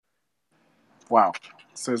Wow.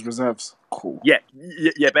 So it's reserves. Cool. Yeah.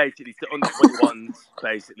 Basically, it's the under 21s,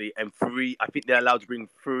 basically, and three. I think they're allowed to bring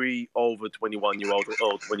 3 over 21-year-olds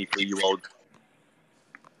or 23-year-olds.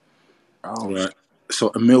 Oh. Right.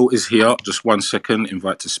 So Emil is here. Just 1 second.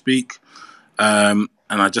 Invite to speak. And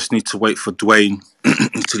I just need to wait for Dwayne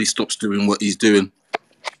until he stops doing what he's doing,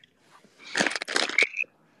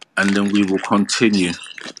 and then we will continue.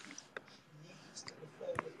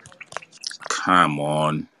 Come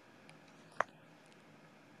on.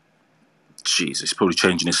 Jesus, he's probably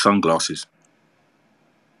changing his sunglasses.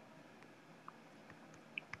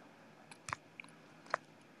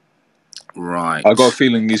 Right. I got a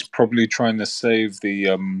feeling he's probably trying to save the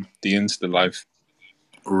Insta live.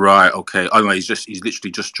 Right, okay. Oh no, he's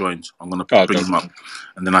literally just joined. I'm gonna bring him up,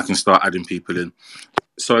 and then I can start adding people in.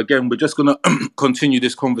 So again, we're just gonna continue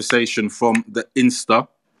this conversation from the Insta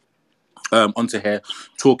onto here,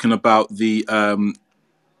 talking about the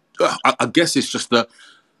I guess it's just the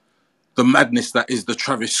madness that is the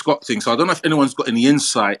Travis Scott thing. So I don't know if anyone's got any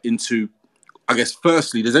insight into, I guess,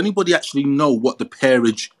 firstly, does anybody actually know what the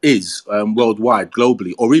pairage is worldwide,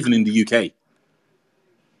 globally, or even in the UK?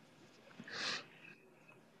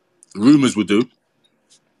 Rumours would do.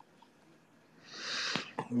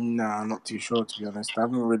 Nah, I'm not too sure, to be honest. I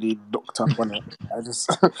haven't really looked up on it.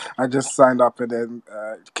 I just signed up and then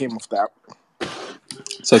came off that.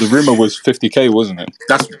 So the rumor was 50k, wasn't it?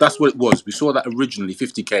 That's what it was. We saw that originally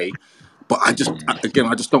 50k, but I just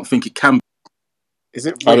don't think it can. Is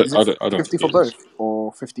it? I Is it don't 50 for both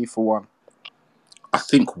or 50 for one? I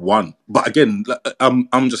think one, but again,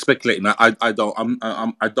 I'm just speculating. I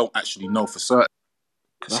don't actually know for certain.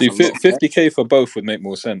 See, 50k for both would make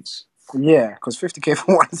more sense. Yeah, because 50k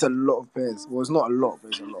for one is a lot of pairs. Well, it's not a lot, but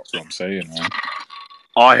it's a lot. That's what I'm saying, man.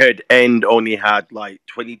 I heard End only had like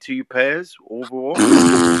 22 pairs overall.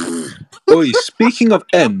 Oi, speaking of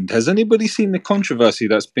End, has anybody seen the controversy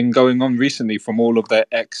that's been going on recently from all of their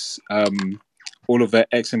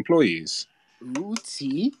ex-employees?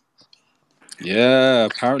 Rooty. Yeah,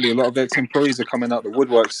 apparently a lot of ex-employees are coming out the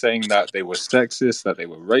woodwork saying that they were sexist, that they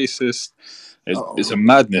were racist. It's a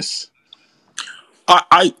madness.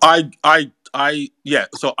 Yeah.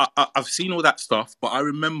 So I've seen all that stuff, but I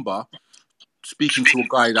remember speaking to a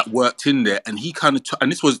guy that worked in there, and he kind of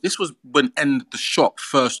and this was when the shop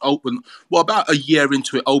first opened. Well, about a year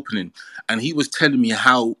into it opening, and he was telling me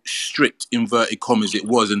how strict, inverted commas, it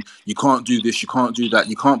was, and you can't do this, you can't do that,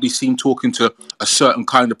 you can't be seen talking to a certain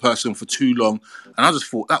kind of person for too long. And I just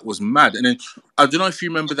thought that was mad. And then I don't know if you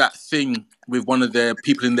remember that thing with one of their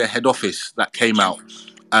people in their head office that came out,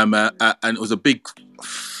 and it was a big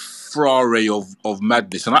flurry of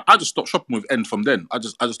madness, and I just stopped shopping with End from then. I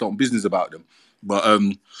just don't business about them. But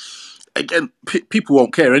again, people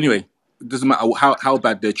won't care anyway. It doesn't matter how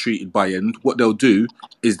bad they're treated by End. What they'll do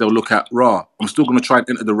is they'll look at I'm still going to try and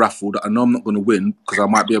enter the raffle that I know I'm not going to win because I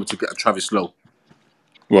might be able to get a Travis Lowe.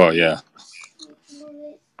 Well, yeah.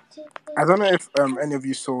 I don't know if any of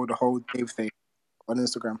you saw the whole Dave thing on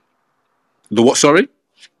Instagram. The what? Sorry,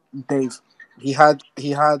 Dave. He had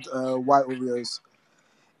white Oreos,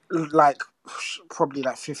 like probably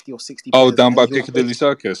like 50 or 60. Oh, pairs, down and by he was Piccadilly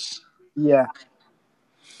Circus. Yeah.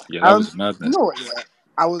 Yeah, that was madness. You know what? Yeah,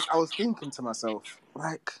 I was thinking to myself,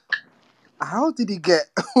 like, how did he get?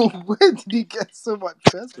 Where did he get so much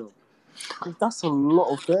pairs from? Because that's a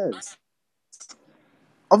lot of pairs.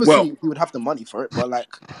 Obviously, he would have the money for it, but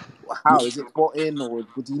like, how is it bought in, or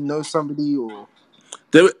would he know somebody, or?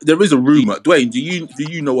 There is a rumor. Dwayne, do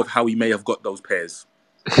you know of how he may have got those pairs?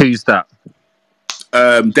 Who's that?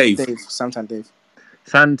 Dave. Santan Dave.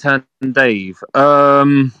 Santan Dave.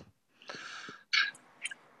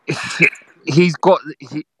 He's got.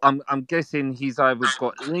 I'm guessing he's either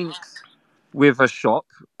got links with a shop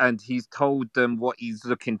and he's told them what he's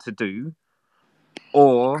looking to do,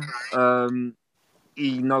 or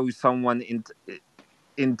he knows someone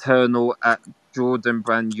internal at Jordan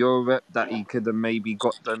Brand Europe that he could have maybe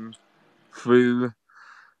got them through.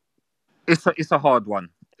 It's a hard one.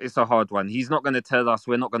 It's a hard one. He's not going to tell us.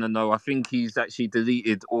 We're not going to know. I think he's actually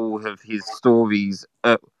deleted all of his stories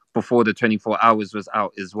before the 24 hours was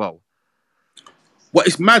out as well. Well,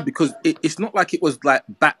 it's mad because it's not like it was like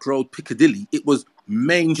back road Piccadilly. It was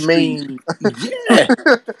Main Street. Yeah.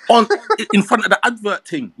 In front of the advert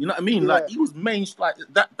thing. You know what I mean? Yeah. Like, he was main, like,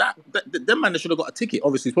 them man, they should have got a ticket.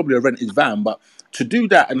 Obviously, it's probably a rented van, but to do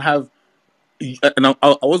that and have, and I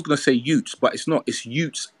was going to say utes, but it's not. It's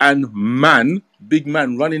utes and big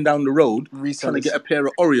man running down the road trying to get a pair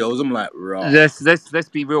of Oreos. I'm like, right. Let's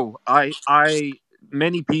be real.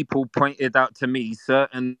 Many people pointed out to me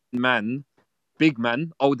certain big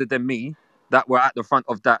man, older than me, that were at the front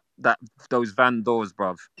of those van doors,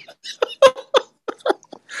 bruv.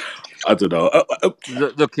 I don't know.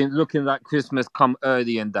 Looking like Christmas come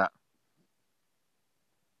early and that.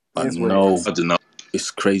 I It is what it know. is. I don't know.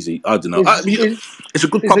 It's crazy. I don't know. Is It's a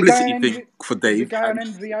good is the guy publicity on thing for is the Dave. guy on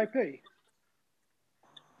And NVIP?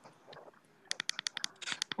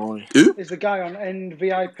 Boy. who? Is the guy on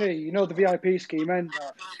NVIP? You know the VIP scheme, ain't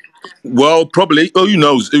that? Well, probably. Oh, who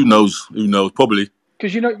knows? Who knows? Who knows? Probably.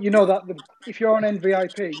 Because you know that if you're on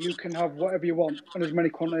NVIP, you can have whatever you want and as many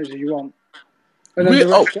quantities as you want, and then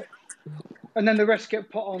Oh, the rest get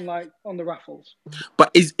put on like on the raffles. but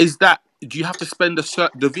is that? Do you have to spend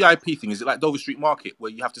the VIP thing? Is it like Dover Street Market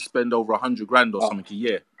where you have to spend over 100 grand or Oh, something a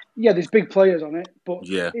year? yeah, there's big players on it, but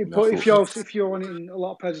Yeah, I if thought so. you're winning a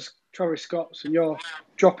lot of pairs of Travis Scotts and you're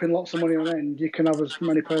dropping lots of money on end, you can have as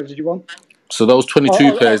many pairs as you want. So those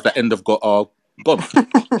 22 pairs that End have got are gone.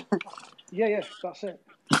 Yeah, that's it.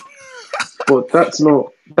 But that's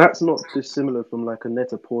not dissimilar from like a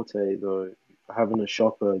net-a-porter though, having a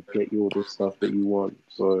shopper get you all the stuff that you want.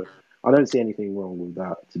 So I don't see anything wrong with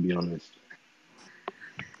that, to be honest.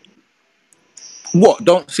 What?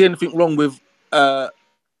 Don't see anything wrong with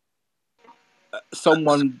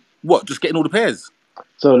someone just getting all the pairs.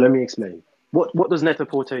 So let me explain. What does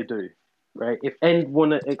net-a-porter do? Right? If End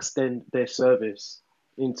want to extend their service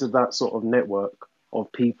into that sort of network of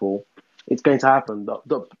people, it's going to happen.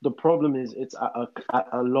 The problem is it's at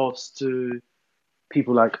a loss to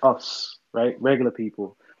people like us, right? Regular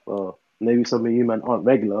people. Well, maybe some of you men aren't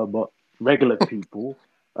regular, but regular people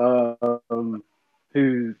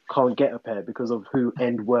who can't get a pair because of who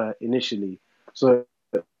End were initially. So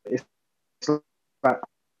it's like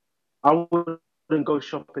I wouldn't go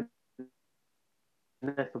shopping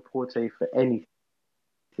Net-a-Porter for anything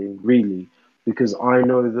really, because I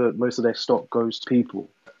know that most of their stock goes to people.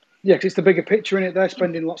 Yeah, because it's the bigger picture in it. They're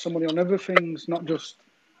spending lots of money on other things, not just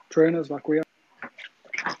trainers like we are.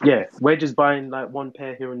 Yeah, we're just buying like one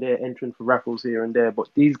pair here and there, entering for raffles here and there. But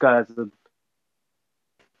these guys are.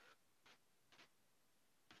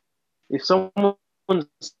 If someone's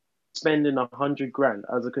spending 100 grand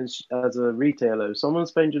as a retailer, if someone's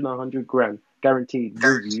spending 100 grand guaranteed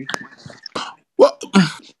with you. What?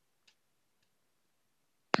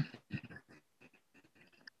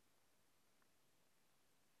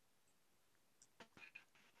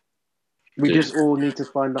 We just all need to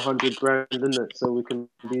find 100 grand in it, so we can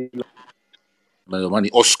be like, Money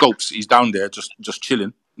or Scopes? He's down there just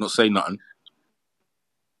chilling, not saying nothing.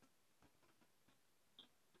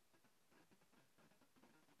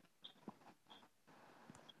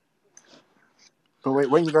 But wait,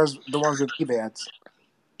 when you guys the ones with eBay ads?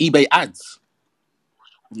 eBay ads.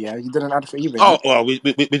 Yeah, you did an ad for eBay. Oh, well, we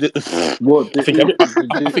did. what? I think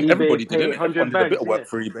eBay everybody did pay it. Everyone 100 did a bit bags, of work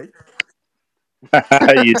for eBay.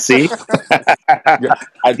 You see, Yeah,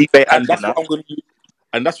 eBay and ads, you that's know. what I'm going to use.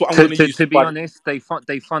 And that's what I'm going to use To be buy. honest, they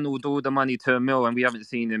funneled all the money to a mill, and we haven't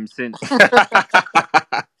seen him since.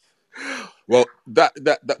 Well, that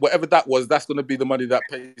whatever that was, that's going to be the money that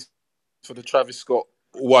pays for the Travis Scott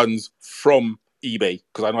ones from eBay,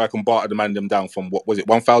 because I know I can barter them down from what was it,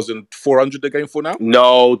 1,400 they're going for now?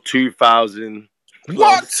 No, 2,000.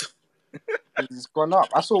 What? It's gone up.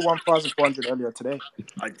 I saw 1,400 earlier today.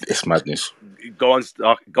 It's madness. Go on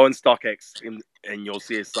StockX and you'll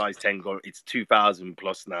see a size 10 go. It's 2,000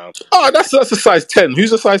 plus now. Oh, that's a size 10.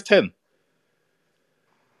 Who's a size 10?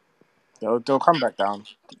 They'll come back down.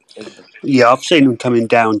 Yeah, I've seen them coming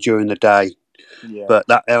down during the day, Yeah. but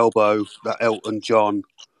that elbow, that Elton John,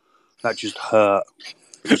 that just hurt.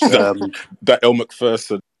 That El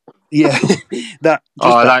McPherson. Yeah, that.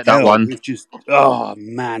 Oh, I like that one. It's just, oh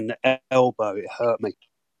man, the elbow, it hurt me.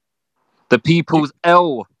 The people's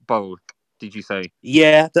elbow, did you say?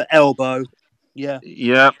 Yeah, the elbow. Yeah.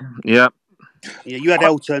 Yep. Yeah, you had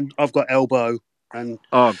Elton, I've got elbow. And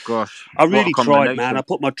oh gosh, I really tried, man. I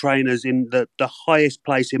put my trainers in the highest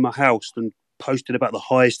place in my house and posted about the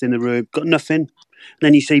highest in the room. Got nothing. And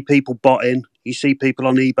then you see people botting. You see people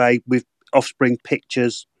on eBay with Offspring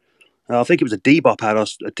pictures. I think it was a Depop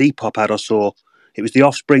ad I saw. It was the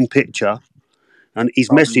Offspring picture, and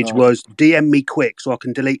his message was, "DM me quick so I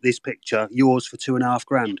can delete this picture. Yours for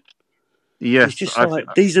 $2,500." Yes, it's just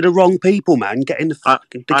these are the wrong people, man. Getting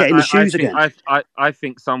the shoes again. I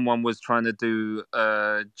think someone was trying to do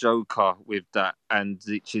Joker with that and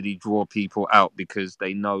literally draw people out, because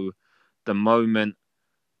they know the moment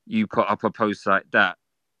you put up a post like that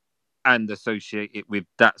and associate it with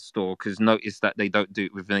that store, because notice that they don't do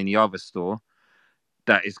it with any other store,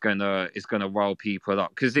 that is gonna rile people up,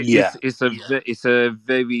 because it's a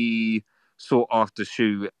very sought after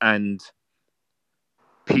shoe, and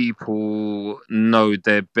people know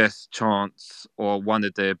their best chance, or one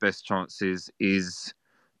of their best chances, is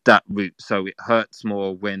that route. So it hurts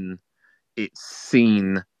more when it's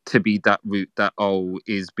seen to be that route that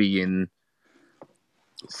is being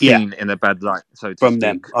Yeah. seen in a bad light, so to From speak.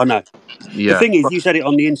 them. I know. The Yeah. thing is, you said it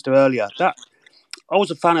on the Insta earlier. That I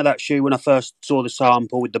was a fan of that shoe when I first saw the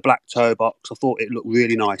sample with the black toe box. I thought it looked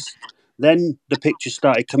really nice. Then the pictures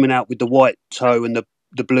started coming out with the white toe and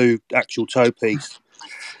the blue actual toe piece.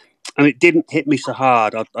 And it didn't hit me so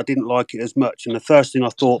hard. I didn't like it as much. And the first thing I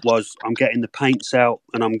thought was, I'm getting the paints out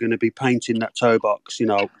and I'm going to be painting that toe box. You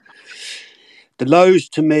know, the lows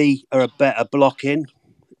to me are a better blocking,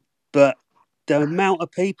 but the amount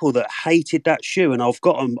of people that hated that shoe, and I've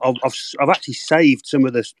got them. I've actually saved some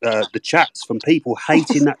of the chats from people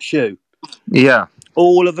hating that shoe. Yeah.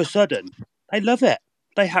 All of a sudden, they love it.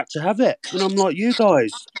 They had to have it, and I'm like, you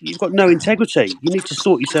guys, you've got no integrity. You need to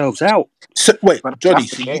sort yourselves out. So, wait, But Johnny.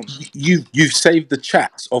 that's the So game. you've saved the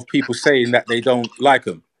chats of people saying that they don't like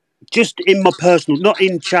them. Just in my personal, not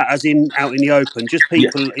in chat as in out in the open, just Yeah.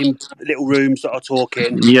 people in little rooms that are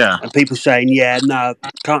talking Yeah. and people saying, yeah, no,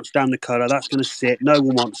 can't stand the colour, that's going to sit, no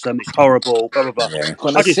one wants them, it's horrible, blah, blah, blah. Yeah.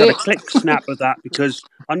 Gonna I just had a sit. click snap of that because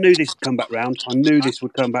I knew this would come back round. I knew this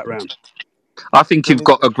would come back round. I think you've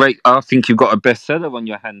Johnny, got a bestseller on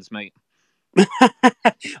your hands, mate.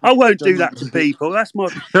 I won't do Johnny, that to people.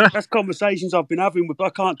 That's conversations I've been having with.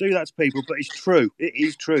 I can't do that to people, but it's true. It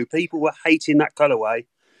is true. People were hating that colourway,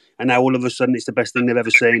 and now all of a sudden it's the best thing they've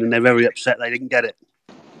ever seen, and they're very upset they didn't get it.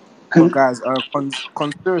 But guys,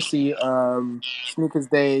 conspiracy sneakers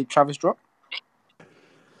day Travis drop.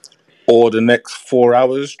 Or the next 4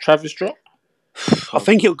 hours, Travis drop. I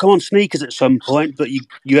think it'll come on sneakers at some point, but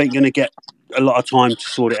you ain't going to get a lot of time to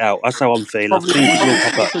sort it out. That's how I'm feeling. I think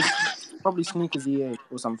it will pop up. Probably sneakers EA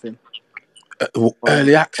or something.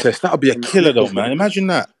 Early access. That would be a on killer, though, Sneakers man. Day. Imagine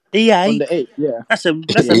that. EA, On the 8th, yeah. that's a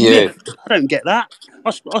Yeah. myth. I don't get that.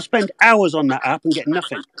 I spend hours on that app and get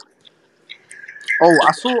nothing. Oh,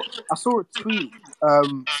 I saw a tweet.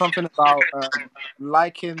 Something about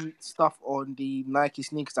liking stuff on the Nike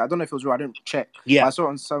sneakers. I don't know if it was real. I didn't check. Yeah. But I saw it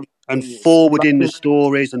on some. And forwarding the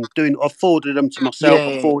stories and I've forwarded them to myself. Yeah.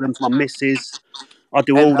 I've forwarded them to my missus. I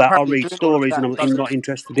do And all that. I apparently read doing all of stories that and I'm doesn't. not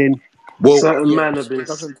interested in. Well, Certain Yeah, man have been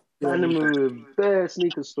doesn't do spamming anything. me with bare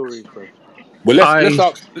sneaker stories, bro. well, let's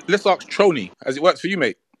ask Troney. Has it worked for you,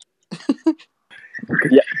 mate?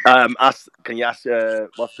 Yeah. Can you ask?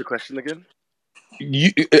 What's the question again?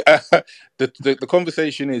 The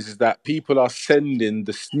conversation is that people are sending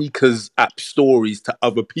the sneakers app stories to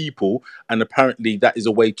other people, and apparently that is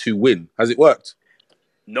a way to win. Has it worked?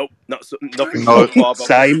 Nope, nothing No. so far. But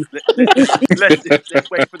Same.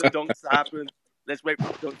 let's wait for the dunks to happen. Let's wait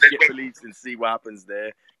for the dunks to get released and see what happens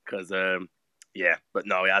there. Because yeah, but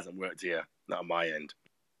no, it hasn't worked here. Not on my end.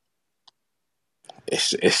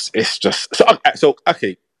 It's just so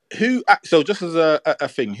okay. So just as a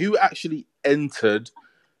thing, who actually entered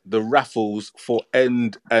the raffles for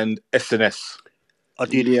End and SNS? I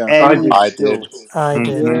did. Yeah. I did.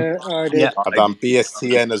 Yeah, I did. Yeah. I done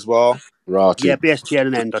BSTN as well. Yeah, BSTN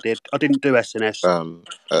and End I did. I didn't do SNS.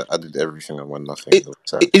 I did everything and won nothing.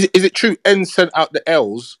 Is it true? End sent out the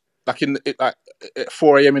L's like at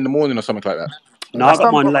 4 a.m. in the morning or something like that? No, I got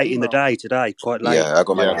still mine got my late in the email. day today, quite late. Yeah, I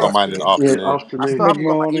got mine in the afternoon. I Afternoon. still haven't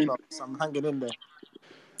got my Mid-morning. email, so I'm hanging in there.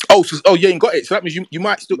 Oh, you ain't got it. So that means you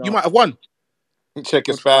might have won. Check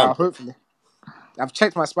your Good, spam. hopefully. I've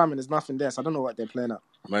checked my spam and there's nothing there, so I don't know what they're playing at.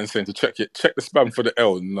 Man saying to check it. Check the spam for the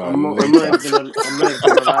L. No, I'm not even gonna lie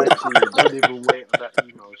to you. Don't even wait on that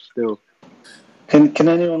email still. Can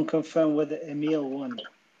anyone confirm whether Emil won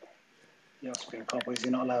the Osprey Cup, or is he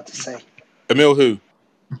not allowed to say? Emil who?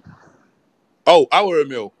 Oh, our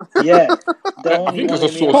Emil. Yeah, I think it's a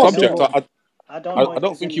sore subject. I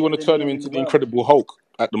don't think you want to turn him into the Incredible Hulk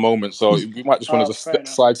at the moment, so we might just want to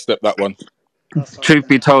just sidestep that one. Truth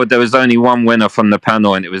be told, there was only one winner from the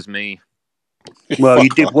panel, and it was me. Well, you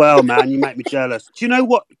did well, man. You make me jealous. Do you know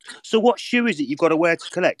what? So, what shoe is it you've got to wear to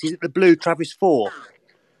collect? Is it the blue Travis 4?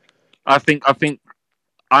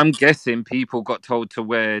 I'm guessing people got told to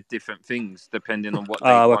wear different things depending on what they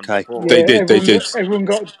won before. They did. Everyone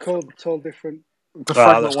got told different. The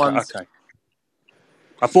Fragment ones. Okay.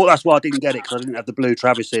 I thought that's why I didn't get it, because I didn't have the blue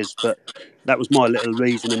Travis's, but that was my little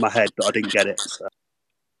reason in my head that I didn't get it. So.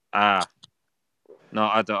 No,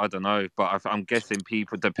 I don't know, but I'm guessing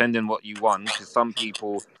people, depending what you won, because some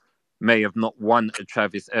people may have not won a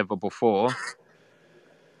Travis ever before.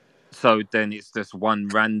 So then it's just one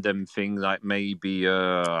random thing, like maybe,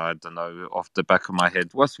 I don't know, off the back of my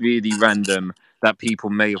head. What's really random that people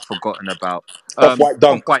may have forgotten about? Off-white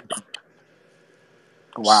dunk.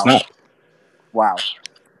 Wow. Snap. Wow.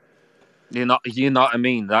 You know what I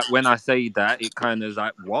mean? Like when I say that, it kind of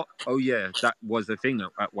like, what? Oh yeah, that was a thing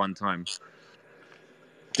at one time.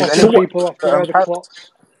 Asking people off to wear the Paris?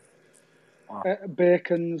 clocks.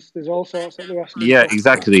 Bacons, there's all sorts that they're asking Yeah, for.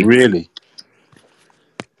 exactly. Really?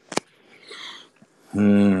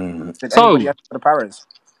 Did So, anybody ask for the Paris?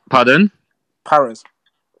 pardon? Paris.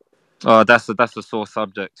 Oh, that's a sore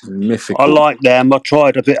subject. I Mythical. like them. I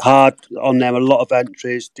tried a bit hard on them. A lot of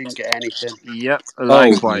entries, didn't get anything. Yep, Oh,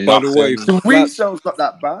 likewise. by the way, The flats. resale's not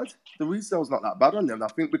that bad. The resale's not that bad on them. I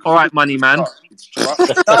think because All of right, the money man. stock, it's dropped.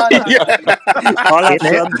 Nah. I'll have In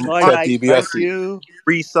it, some. Hi, Check mate. DBS. Thank you.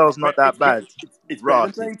 resale's not that bad. It's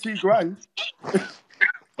better than Ratty. paying $2,000.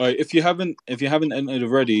 All right, if you haven't entered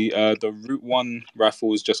already, the Route One raffle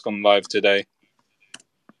has just gone live today.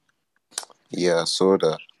 Yeah, I saw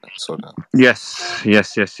that. Yes.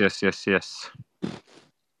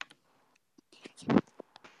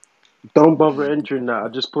 Don't bother entering that. I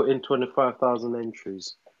just put in 25,000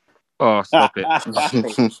 entries. Oh, stop it.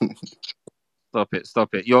 Hey,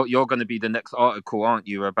 Stop it. You're going to be the next article, aren't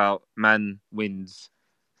you, about man wins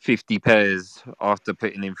 50 pairs after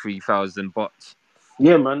putting in 3,000 bots.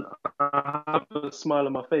 Yeah, man. I have a smile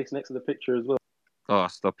on my face next to the picture as well. Oh,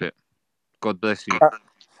 stop it. God bless you.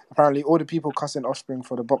 Apparently, all the people cussing Offspring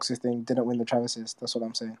for the boxes thing didn't win the Travises. That's what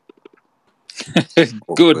I'm saying.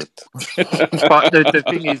 Good. But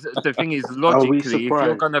the thing is Are we logically,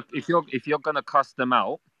 surprised? if you're gonna cuss them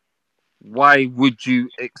out, why would you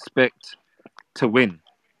expect to win?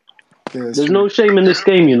 Yeah, it's There's true. no shame in this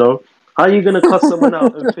game, you know. How are you going to cuss someone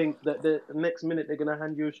out and think that the next minute they're going to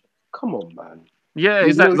hand you a... Come on, man. Yeah,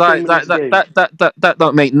 There's is no that shame like in this game. that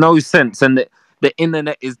don't make no sense. And the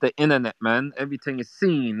internet is the internet, man. Everything is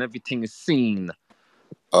seen.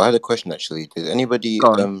 I had a question actually. Did anybody Go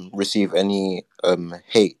on. receive any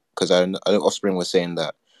hate? Because I know Offspring was saying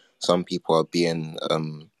that some people are being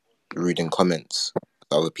rude in comments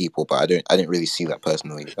to other people, but I didn't really see that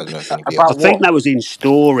personally. I don't know if anybody I else. About think what? that was in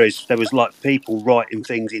stories. There was like people writing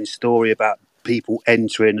things in story about people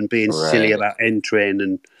entering and being silly Right. about entering,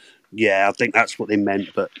 and yeah, I think that's what they meant.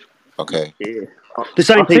 But Okay. Yeah. the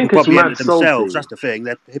same I people think it's probably mad entered themselves. salty. That's the thing.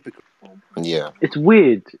 They're hypocrites. Yeah. It's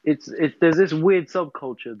weird. It's there's this weird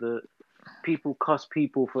subculture that people cuss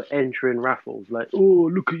people for entering raffles. Like, oh,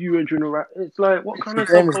 look at you entering a raffle. It's like, what kind The of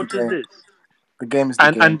game is the subculture is game. this? The game is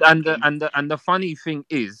the game. And the funny thing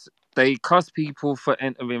is, they cuss people for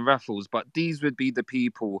entering raffles, but these would be the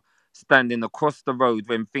people standing across the road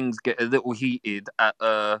when things get a little heated at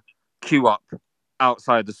a queue up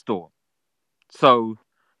outside the store. So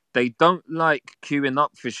they don't like queuing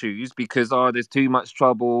up for shoes because there's too much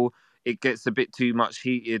trouble. It gets a bit too much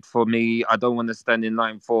heated for me. I don't want to stand in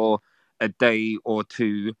line for a day or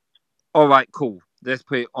two. All right, cool. Let's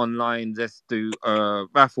put it online. Let's do a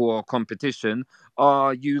raffle or competition.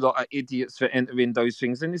 You lot are idiots for entering those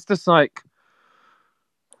things. And it's just like,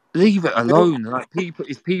 leave it alone. Like,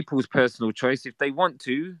 it's people's personal choice. If they want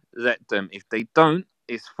to, let them. If they don't,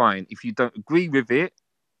 it's fine. If you don't agree with it,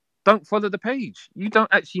 don't follow the page. You don't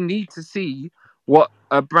actually need to see what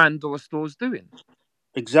a brand or a store's doing.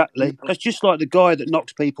 Exactly. That's just like the guy that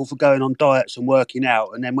knocks people for going on diets and working out,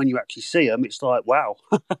 and then when you actually see them, it's like, wow,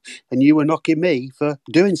 and you were knocking me for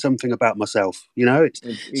doing something about myself. You know, it's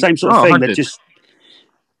same sort of thing. They're just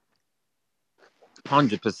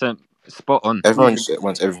 100% spot on. Everyone just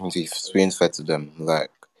wants everything to be spoon fed to them.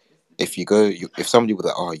 Like, if somebody was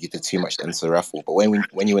like, "Oh, you did too much to enter the raffle," but when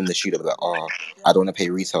you win the shoot, they're like, "Oh, I don't want to pay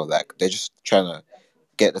retail." Like, they're just trying to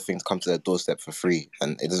get the thing to come to their doorstep for free,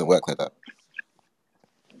 and it doesn't work like that.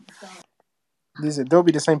 They'll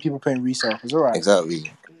be the same people paying resale. It's all right.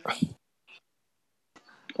 Exactly.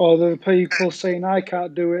 Or the people saying, I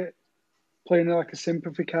can't do it, playing like a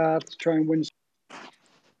sympathy card to try and win.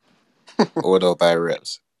 Or they'll buy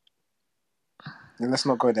reps. Let's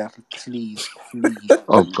not go there, please.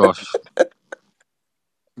 Oh gosh.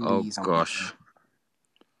 Please, Oh gosh.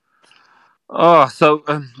 Oh, so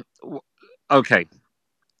okay.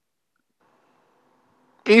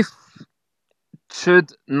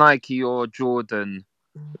 Should Nike or Jordan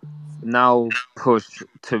now push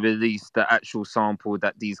to release the actual sample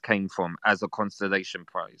that these came from as a consolation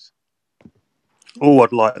prize? Oh,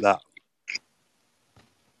 I'd like that.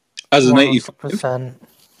 As an 100%.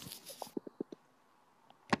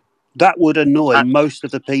 That would annoy most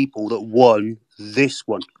of the people that won this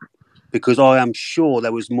one, because I am sure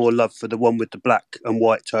there was more love for the one with the black and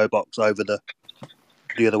white toe box over the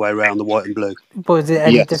other way around, the white and blue. But is it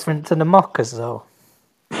any different to the mockers, though?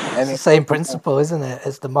 It's the same principle, isn't it?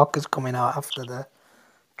 As the mockers coming out after the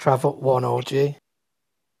Travel 1 OG.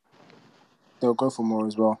 They'll go for more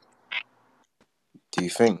as well. Do you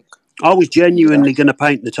think? I was genuinely going to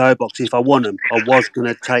paint the toe box if I won them. I was going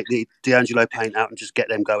to take the D'Angelo paint out and just get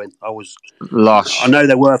them going. I Lush. know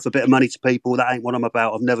they're worth a bit of money to people. That ain't what I'm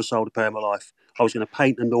about. I've never sold a pair in my life. I was going to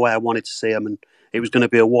paint them the way I wanted to see them, and it was going to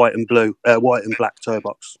be a white and black toe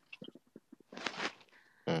box.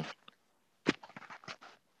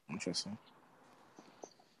 Interesting.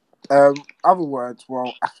 Other words,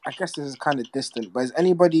 well, I guess this is kind of distant, but is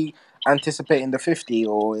anybody anticipating the 50,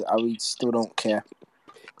 or are we still don't care?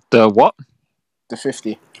 The what? The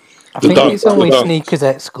 50. I The think dunk, it's only the dunk. sneakers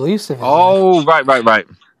exclusive. Isn't it? Oh, right.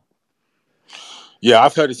 Yeah,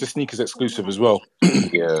 I've heard it's a sneakers exclusive as well.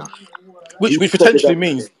 Yeah. Which potentially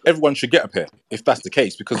means everyone should get a pair if that's the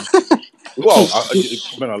case. Because, well,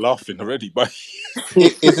 men are laughing already, but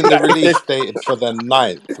Isn't the like, if release there's dated for the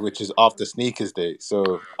 9th, which is after sneakers day?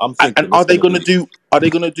 So I'm and thinking are it's they going to gonna be. do? Are they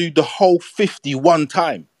gonna do the whole 50 one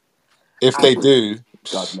time? If they do,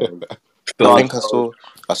 God knows. I So, think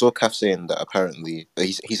I saw Kath saying that apparently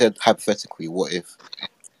he said hypothetically, what if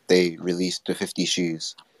they released the 50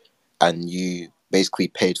 shoes and you basically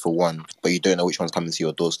paid for one, but you don't know which one's coming to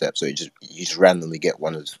your doorstep, so you just randomly get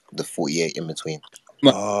one of the 48 in between.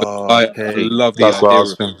 I okay. love the That's what I idea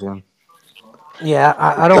was of thinking. Yeah,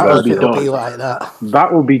 I don't That know would if be it'll dope. be like that.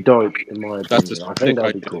 That would be dope, in my that's a opinion. I sick think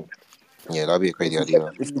that'd be idea. cool. Yeah, that'd be a crazy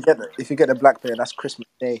idea. If you get the black pair, that's Christmas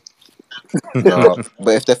Day. No,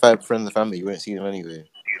 but if they're friends of the family, you won't see them anyway.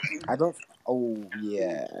 I don't. Oh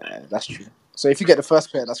yeah, that's true. So if you get the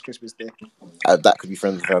first pair, that's Christmas Day. That could be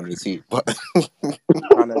friends of the family too. But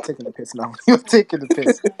Oh no, taking the piss now. You're taking the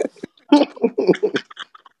piss.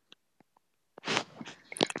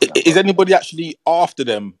 Is anybody actually after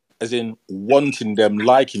them, as in wanting them,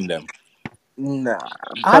 liking them? Nah,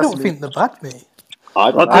 I don't personally, think they're bad, mate.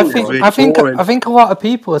 I I I think think they're think so. really I think boring. I think a lot of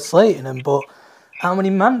people are slating them, but how many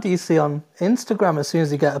man do you see on Instagram as soon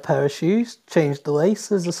as they get a pair of shoes, change the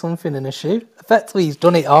laces or something in a shoe? Effectively, he's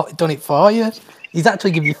done it for you. He's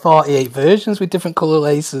actually given you 48 versions with different colour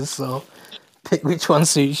laces, so pick which one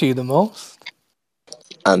suits you the most.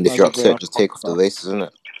 and if might you're be very upset, much just take off the laces, isn't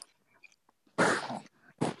it?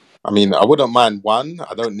 I mean, I wouldn't mind one.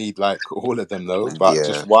 I don't need like all of them though, but Yeah,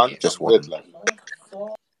 just one, just I'm good. one. Like,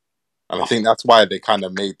 and I think that's why they kind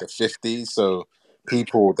of made the 50. So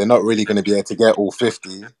people, they're not really going to be able to get all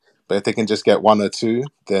 50, but if they can just get one or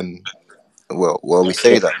two, then Well, we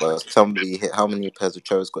say that, but somebody hit how many pairs of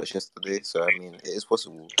Travis Scotts yesterday? So I mean, it is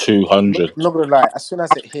possible. 200. I'm not gonna lie. As soon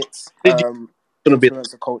as it hits It's gonna be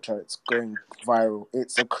influencer culture, it's going viral.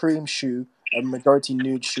 It's a cream shoe, a majority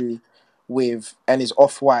nude shoe, and it's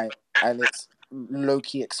off white and it's low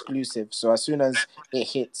key exclusive. So as soon as it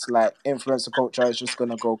hits, like influencer culture is just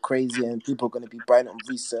gonna go crazy and people are gonna be buying it on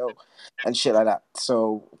resale and shit like that.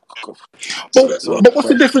 So But what's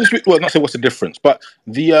the difference? Well, not say what's the difference, but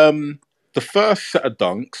the first set of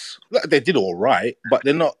dunks, like, they did all right, but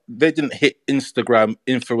they didn't hit Instagram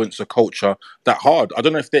influencer culture that hard. I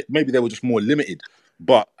don't know if maybe they were just more limited,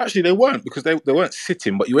 but actually they weren't, because they weren't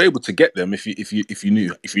sitting, but you were able to get them if you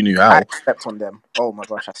knew I how. stepped on them. Oh my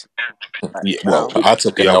gosh, like, Yeah, well, how? I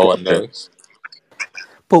took a yeah, I've L got a on pair. those.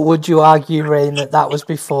 But would you argue, Rain, that was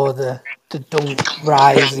before the dunk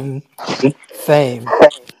rise in fame?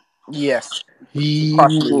 Yes,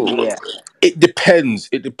 partially. Ye- Yeah. It depends.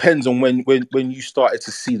 It depends on when you started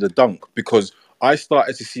to see the dunk, because I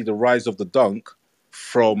started to see the rise of the dunk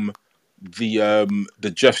from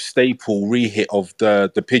the Jeff Staple re-hit of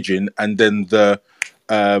the pigeon, and then the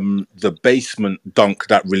basement dunk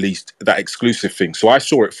that released that exclusive thing. So I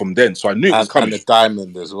saw it from then. So I knew it was And coming. the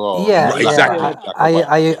diamond as well. Yeah, Not Right, black, exactly. yeah, black I, and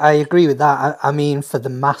white. I agree with that. I mean, for the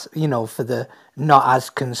mass, for the not as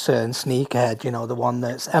concerned sneakerhead, the one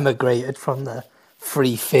that's emigrated from the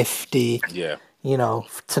 350, Yeah.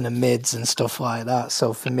 to the mids and stuff like that.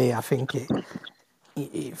 So for me, I think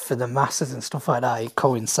for the masses and stuff like that, it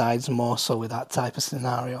coincides more so with that type of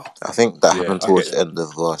scenario. I think that Yeah, happened I get towards you. the end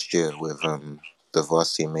of last year with the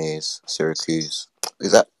varsity maze Syracuse.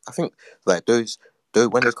 Is that I think like those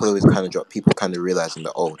when those colorways kind of dropped, people kind of realizing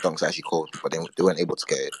that Dunk's actually cold, but they weren't able to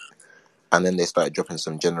get it, and then they started dropping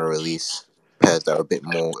some general release pairs that are a bit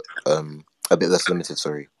more a bit less limited.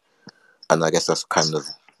 Sorry, and I guess that's kind of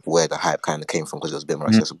where the hype kind of came from, because it was a bit more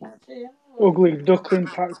accessible. Ugly Duckling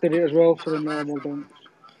Pack did it as well for the normal dunks.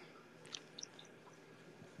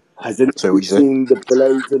 Has So anyone would you say? seen the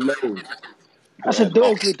Blazer Lows? I said the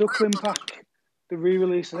Ugly Duckling Pack, the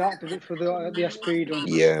re-release of that, did it for the Esprit dunks.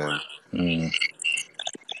 Yeah. Mm.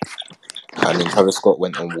 And then Travis Scott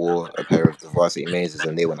went and wore a pair of the varsity mazes,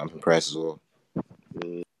 and they went up in price as well.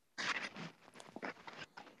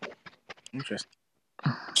 Interesting.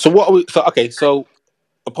 So what are we? So okay. So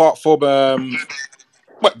apart from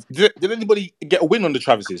what did anybody get a win on the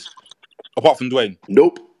Travises? Apart from Dwayne.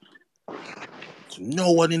 Nope.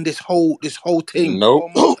 No one in this whole thing.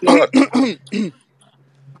 Nope. Oh my god.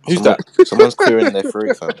 Who's that? Someone's clearing their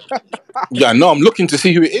throat, fam. Yeah, no, I'm looking to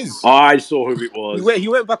see who it is. I saw who it was. He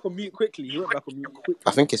went back on mute quickly.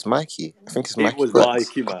 I think it's Mikey. I think it's It Mikey was Blacks.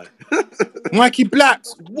 Mikey, man. Mikey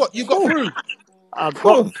Blacks. What, you got through? I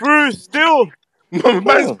got through still.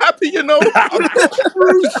 Man's happy, you know. I got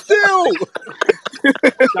through still.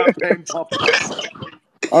 Champagne popping.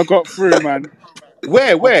 I got through, man.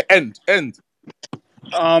 Where? End.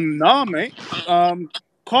 Nah, mate.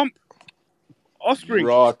 Comp. Osprey.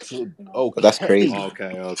 Rotted. Okay. That's crazy. Okay.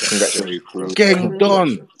 Congratulations. Gang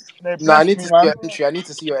done. They Nah, I blessed need me, to see man. your entry. I need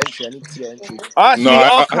to see your entry. I No,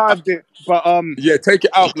 actually archived it, but yeah, take it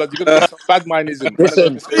out, blood. You're gonna get some bad mindism. Man, are Listen,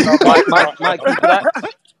 gonna say, no, Mikey Blacks.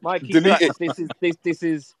 Mikey delete Blacks.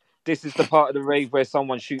 it. This is the part of the rave where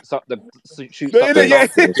someone shoots up the yeah.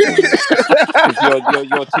 sample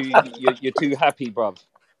because you're too happy, bruv.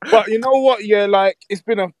 But you know what? Yeah, like it's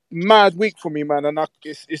been a mad week for me, man. And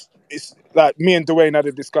it's like me and Dwayne had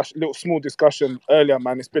a little small discussion earlier,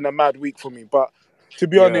 man. It's been a mad week for me. But to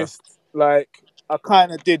be honest, like I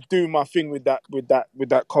kind of did do my thing with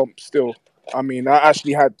that comp. Still, I mean, I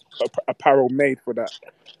actually had apparel made for that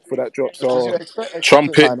drop. So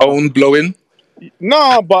Trumpet own blowing.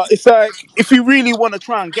 no, but it's like if you really want to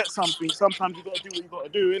try and get something, sometimes you got to do what you got to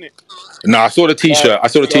do, innit? Nah, I saw the t-shirt.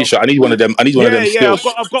 I need one of them. I need one of them Yeah.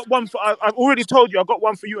 still. I've got one for. I've already told you. I've got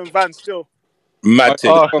one for you and Van still. Mad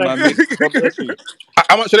thing. Oh, thank you. God bless you.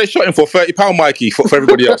 How much are they shotting for? £30, Mikey, for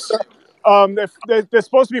everybody else. They're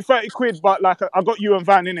supposed to be 30 quid, but like I got you and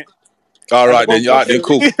Van in it. All right, then. All right, then.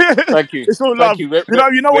 Cool. Thank you. It's all Thank love. you.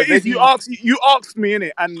 You know what it is? Ready. You asked me in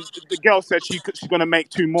it, and the girl said she's gonna make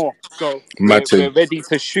 2 more. So Mad thing. We're ready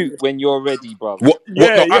to shoot when you're ready, bruv. What?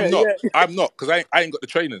 Yeah, No, I'm not. yeah. I'm not, because I ain't got the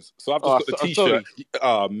trainers. So I've just got the t-shirt. Sorry.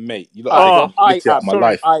 Oh, mate. You lot lit it up my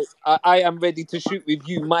life. I am ready to shoot with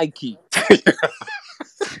you, Mikey.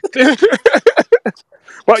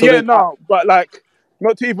 But So yeah, then- no, but like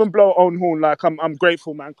not to even blow our own horn. Like I'm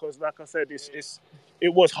grateful, man, because like I said,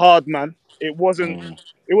 it was hard, man. It wasn't.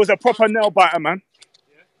 It was a proper nail biter, man.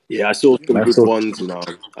 Yeah, I saw some good ones, you know.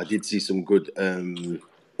 I did see some good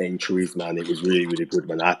entries, man. It was really, really good,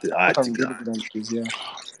 man. I had to Really good entries, yeah.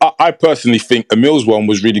 I personally think Emil's one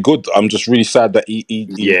was really good. I'm just really sad that he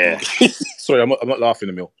sorry, I'm not laughing,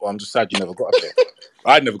 Emil. I'm just sad you never got a pair.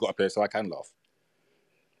 I never got a pair, so I can laugh.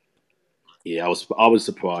 Yeah, I was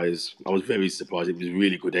surprised. I was very surprised. It was a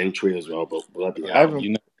really good entry as well. But bloody hell.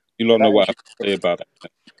 You don't know what I have to say about it.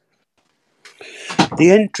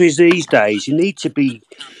 The entries these days, you need to be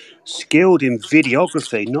skilled in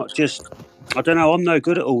videography, not just. I don't know. I'm no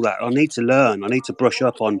good at all that. I need to learn. I need to brush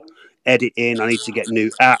up on editing. I need to get new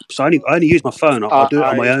apps. I only use my phone. I'll do it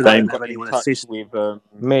on my own. I don't have anyone assist.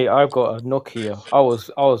 Mate, I've got a Nokia. I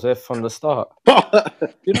was there from the start.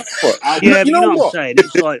 You know what? Yeah, but you know what I'm saying?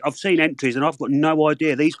 It's like I've seen entries and I've got no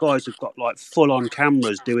idea. These guys have got like full-on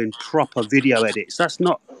cameras doing proper video edits. That's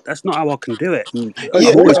not how I can do it. And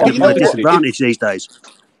I'm always but given a disadvantage these days.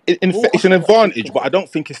 It's an advantage, but I don't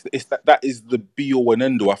think it's that is the be all and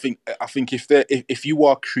end all. I think if you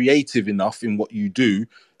are creative enough in what you do,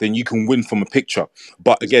 then you can win from a picture.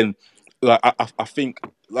 But again, like I think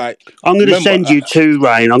like I'm going to send you 2,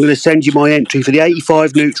 Rain. I'm going to send you my entry for the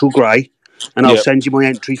 85 neutral grey, and I'll send you my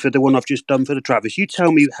entry for the one I've just done for the Travis. You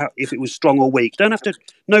tell me if it was strong or weak. Don't have to,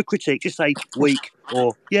 no critique. Just say weak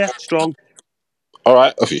or strong. All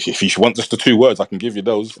right, if you want just the 2 words, I can give you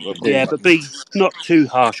those. Yeah, but be not too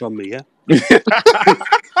harsh on me, yeah.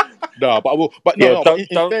 No, but I will. But yeah,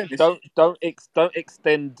 no, don't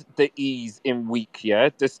extend the e's in week. Yeah,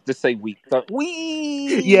 just say week.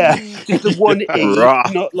 Yeah, just the 1 e,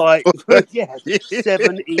 not like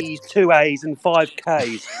 7 e's, 2 a's, and 5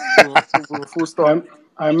 k's. Full stop.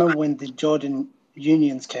 I remember when the Jordan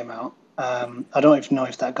Unions came out. I don't even know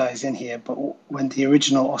if that guy's in here, but when the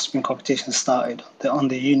original Osprey competition started, on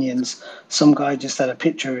the Unions, some guy just had a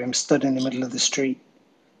picture of him stood in the middle of the street,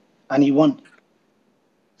 and he won.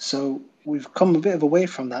 So we've come a bit of away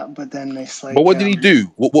from that, but then it's like. But what did he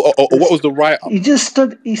do? What was the write-up? He just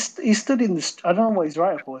stood. He stood in the. I don't know what his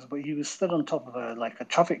write-up was, but he was stood on top of a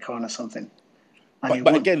traffic cone or something.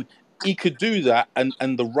 But again, he could do that, and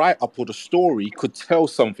the write-up or the story could tell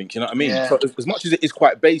something. You know what I mean? Yeah. So as much as it is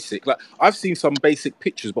quite basic, like I've seen some basic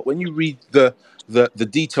pictures, but when you read the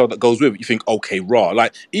detail that goes with it, you think, okay, raw.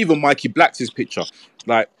 Like even Mikey Black's picture,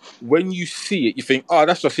 like when you see it, you think, oh,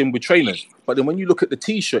 that's just him with trainers. But then when you look at the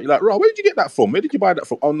T-shirt, you're like, "Right, where did you get that from? Where did you buy that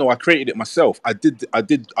from?" Oh no, I created it myself. I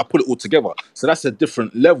put it all together. So that's a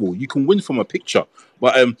different level. You can win from a picture,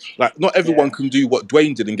 but like not everyone can do what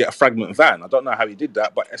Dwayne did and get a Fragment van. I don't know how he did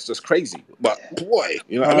that, but it's just crazy. But boy,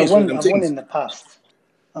 you know what I mean? It's one of them I've won things. in the past.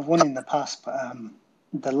 I've won in the past, but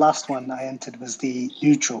the last one I entered was the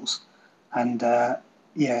neutrals, and it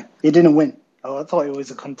didn't win. Oh, I thought it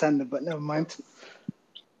was a contender, but never mind.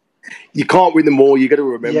 You can't win them all. You got to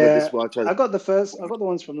remember this one. I got the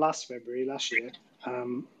ones from last year.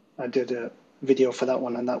 I did a video for that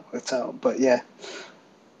one, and that worked out. But yeah,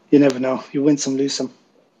 you never know. You win some, lose some.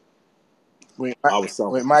 Wait, I was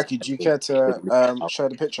selfish. Mikey, do you care to show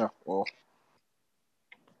the picture? Or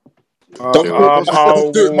Don't I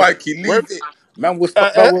do it, will. Mikey. Where, Leave it, man.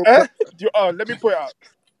 let me put it out.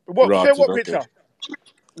 What? Share Rotted, what okay. picture?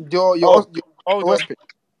 your Hold OS on. picture?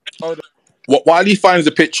 Hold on. While he finds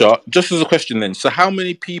the picture, just as a question then, so how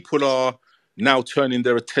many people are now turning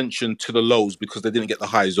their attention to the lows because they didn't get the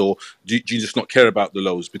highs, or do you just not care about the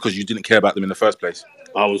lows because you didn't care about them in the first place?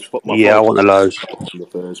 I I want the lows. in the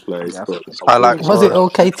first place, Yeah, but I like Was it both.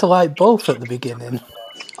 okay to like both at the beginning?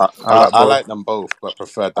 I, like I both. like them both, but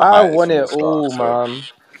preferred the I highest want from it the start. all, So man.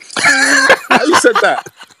 Who said that?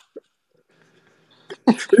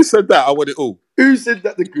 Who said that? I want it all. who said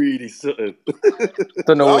that? The greedy son.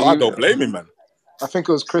 Don't know what I you. don't blame him, man. I think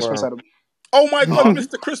it was Christmas. Well. Oh my God,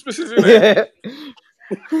 Mr. Christmas is in here.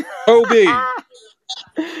 Toby.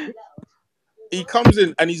 He comes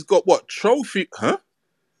in and he's got what? Trophy? Huh?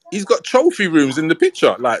 He's got trophy rooms in the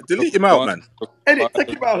picture. Like, delete him out, man. Edit,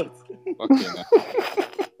 take him out. fucking hell.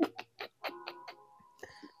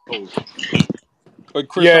 Wait,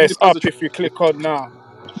 Chris, how Yeah, many it's pounds up are if you click on now.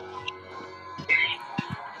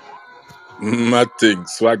 mad thing?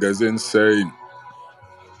 Swagger's insane.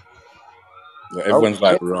 Like, everyone's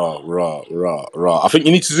like, rah. I think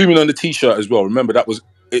you need to zoom in on the T-shirt as well. Remember,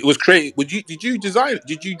 it was created. Did you design it?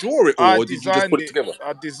 Did you draw it I or did you just put designed it it. together?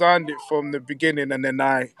 I designed it from the beginning, and then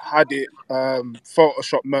I had it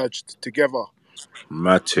Photoshop merged together.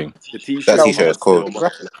 Mad thing. The That t-shirt's T-shirt is hard cool. still, The man.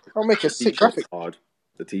 graphic. I'll make a The sick t-shirt's graphic. hard.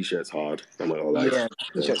 The t-shirt's hard. I'm not gonna lie. Yeah,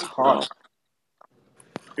 t-shirt's hard.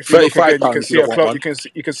 If you look £35 again, you can if you see don't want one.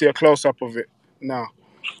 you can see a close up of it now.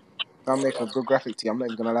 I'll make a good graphic tee. I'm not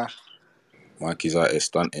even gonna lie. Mikey's out here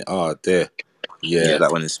stunting. Ah, there. Yeah, Yeah.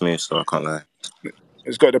 that one is smooth, so I can't lie.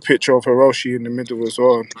 It's got the picture of Hiroshi in the middle as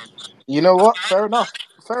well. You know what? Fair enough.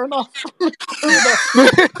 Fair enough. Fair enough.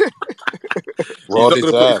 He's Well not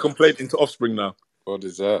going to put his deserved. complaint into Offspring now. Well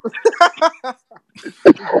deserved.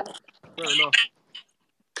 Fair enough.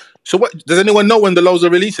 So what? Does anyone know when the lows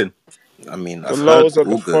are releasing? I mean, The I've heard lows are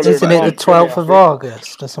the August, following Isn't but it the month, innit, I 12th of think.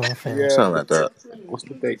 August or something? Yeah. something like that. What's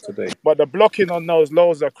the date today? But the blocking on those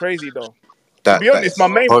lows are crazy though. To That be that honest, my is.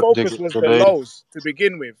 main What did focus it was the today? lows to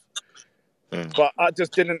begin with. Mm. But I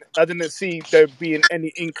didn't see there being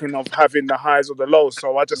any inkling of having the highs or the lows,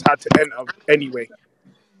 so I just had to enter anyway.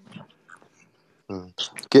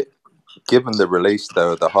 Given the release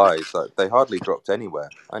though of the highs, like they hardly dropped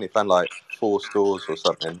anywhere. I only found like 4 stores or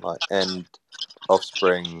something, like End,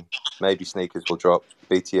 Offspring, maybe Sneakers will drop,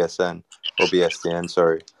 BTSN or BSTN,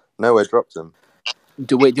 sorry. Nowhere dropped them.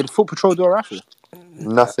 Did Foot Patrol do a raffle?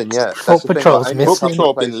 Nothing yet. That's Foot the thing. Like Patrol's only a Foot missing. couple Patrol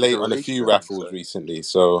of have been places late are on a releasing few them. raffles So recently,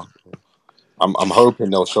 so I'm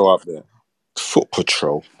hoping they'll show up there. Foot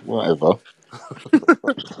Patrol. Whatever.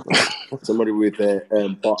 Somebody with their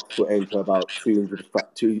box will enter about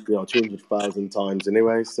 200,000 times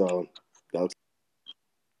anyway. So that'll.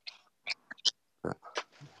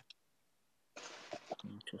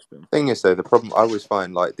 Interesting. thing is though, the problem I always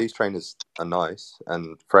find, like these trainers are nice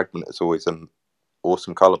and Fragment is always an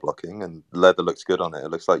awesome colour blocking and leather looks good on it.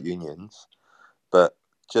 It looks like Unions. But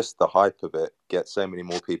just the hype of it gets so many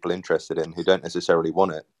more people interested in who don't necessarily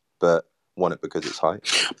want it, but want it because it's hype.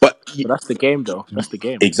 But But that's the game, though. That's the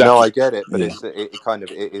game. No, exactly. I get it, but Yeah. it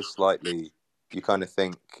is slightly. You kind of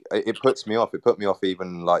think it puts me off. It put me off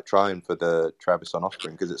even like trying for the Travis on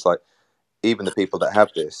Offspring because it's like even the people that have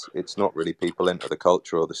this, it's not really people into the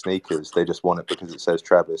culture or the sneakers. They just want it because it says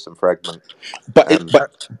Travis and Fragment. But And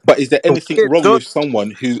is there anything It wrong does. with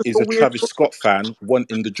someone who is a Weird. Travis Scott fan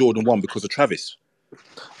wanting the Jordan 1 because of Travis?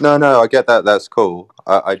 no, I get that. That's cool.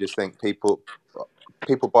 I just think people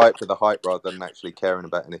buy it for the hype rather than actually caring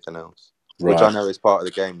about anything else. Which I Right. know is part of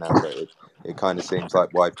the game now, but it kind of seems like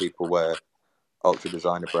why people wear ultra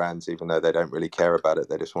designer brands, even though they don't really care about it.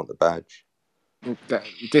 They just want the badge.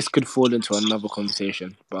 This could fall into another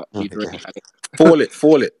conversation, but we've already had it. Fall it.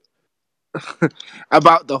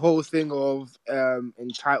 About the whole thing of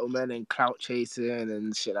entitlement and clout chasing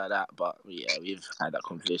and shit like that. But yeah, we've had that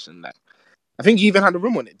conversation. Like, I think you even had a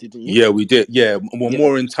room on it, didn't you? Yeah, we did. Yeah,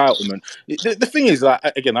 more entitlement. The thing is, like,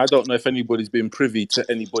 again, I don't know if anybody's been privy to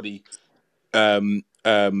anybody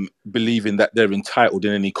believing that they're entitled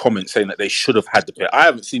in any comment saying that they should have had the pair. I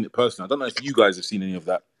haven't seen it personally. I don't know if you guys have seen any of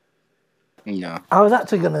that. No. I was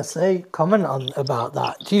actually going to say, comment on about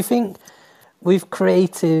that. Do you think with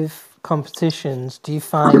creative competitions, do you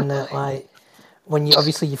find that, like, when you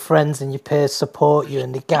obviously your friends and your peers support you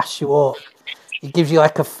and they gas you up, it gives you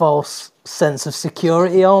like a false sense of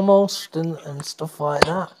security almost and stuff like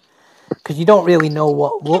that? Because you don't really know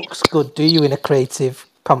what looks good, do you, in a creative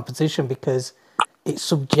competition, because it's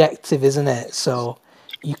subjective, isn't it? So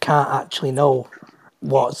you can't actually know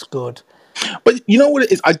what's good. But you know what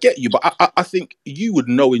it is? I get you, but I think you would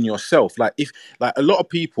know in yourself. Like, if, like, a lot of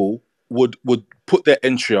people would put their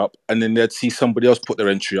entry up and then they'd see somebody else put their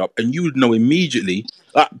entry up and you would know immediately.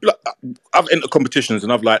 Like, I've entered competitions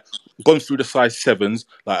and I've, like, gone through the size 7s.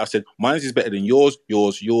 Like I said, mine's is better than yours.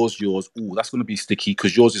 Ooh, that's going to be sticky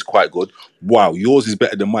because yours is quite good. Wow, yours is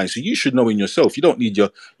better than mine. So you should know in yourself. You don't need your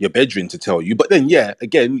bedroom to tell you. But then, yeah,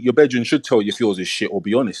 again, your bedroom should tell you if yours is shit, or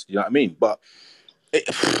be honest. You know what I mean? But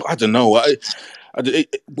I don't know. But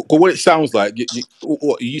what it sounds like,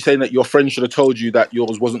 what, are you saying that your friend should have told you that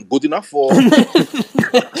yours wasn't good enough, or? No,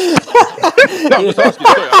 I'm just asking.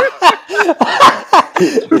 Sorry.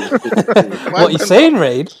 What are you saying,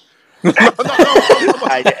 Raid? No.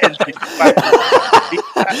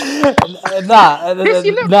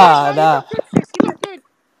 Nah.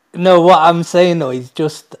 No, what I'm saying though is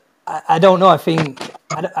just I don't know. I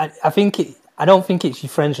don't think it's your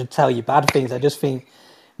friends should tell you bad things. I just think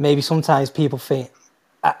maybe sometimes people think.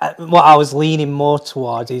 What I was leaning more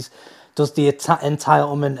towards is, does the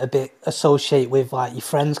entitlement a bit associate with, like, your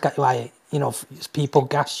friends got, like, you know, people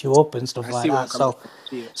gas you up and stuff like that. So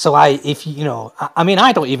if you know, I mean,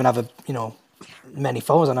 I don't even have many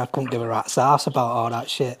followers, and I couldn't give a rat's ass about all that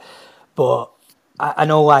shit. But I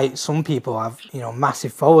know, like, some people have,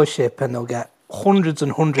 massive followership and they'll get hundreds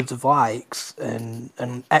and hundreds of likes and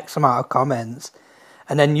X amount of comments,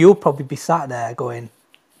 and then you'll probably be sat there going,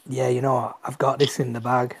 yeah, I've got this in the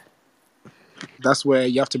bag. That's where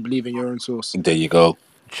you have to believe in your own source. There you go.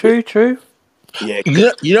 True. Yeah,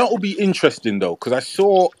 you know, it'll be interesting though, because I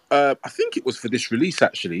saw, I think it was for this release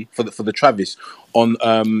actually, for the Travis on.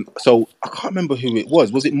 So I can't remember who it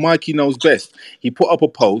was. Was it Mikey Knows Best? He put up a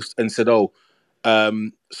post and said,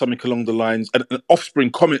 something along the lines, and Offspring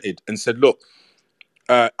commented and said, look.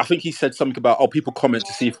 I think he said something about, people comment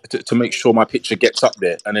to see if, to make sure my picture gets up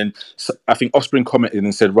there, and then I think Offspring commented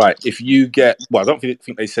and said, right, if you get, well, I don't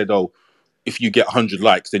think they said, if you get 100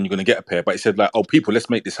 likes, then you're going to get a pair. But he said, like, people, let's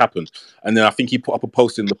make this happen. And then I think he put up a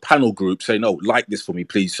post in the panel group saying, like this for me,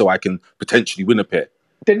 please, so I can potentially win a pair.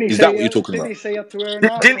 Is that what you're talking about? Didn't he say he had to wear an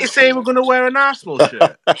Arsenal Didn't he say we're going to wear an Arsenal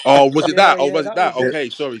shirt? Oh, was it that? Yeah, Was it that? was Okay,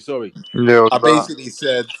 sorry. I basically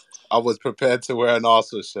said I was prepared to wear an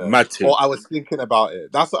Arsenal shirt. Mad team. Or I was thinking about it.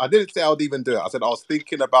 I didn't say I would even do it. I said I was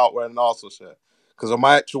thinking about wearing an Arsenal shirt. Because on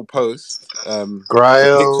my actual post, the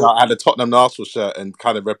picture, I had a Tottenham Arsenal shirt and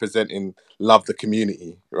kind of representing love the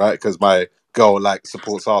community, right? Because my girl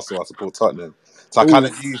supports Arsenal, I support Tottenham. So I kind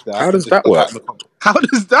of used that. How does that work? How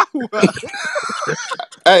does that work?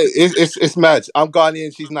 Hey, it's mad. I'm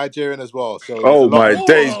Ghanaian, she's Nigerian as well. So oh my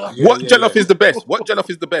days! Yeah, what jollof is the best? What jollof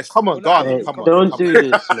is the best? Come on, Ghana. Come on. Don't do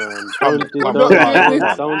this, man. Don't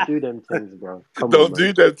do them things, bro. Don't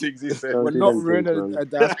do them things. He said. We're not ruining a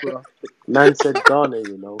diaspora. Man said Ghana,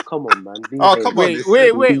 Come on, man. Come on.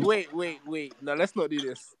 Wait. No, let's not do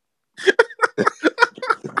this.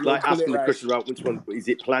 Like asking the question about which one is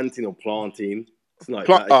it, planting or planting? It's like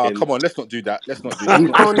come on, let's not do that. Let's not do that.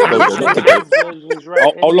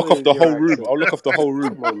 I'll lock off the whole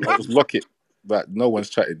room. I'll just lock it. That no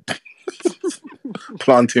one's chatting.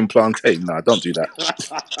 Planting. Nah, don't do that.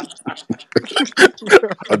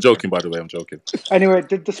 I'm joking, by the way. I'm joking. Anyway,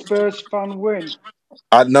 did the Spurs fan win?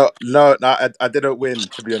 No, I didn't win,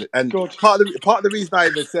 to be honest. And part of the reason I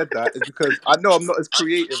even said that is because I know I'm not as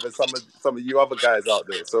creative as some of you other guys out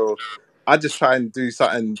there. So I just try and do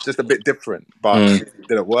something just a bit different, but it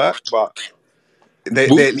didn't work. But they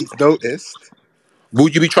at least noticed. Will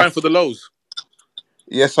you be trying for the lows?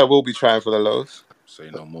 Yes, I will be trying for the lows.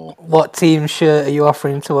 Say no more. What team shirt are you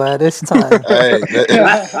offering to wear this time? Hey,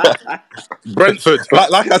 Brentford.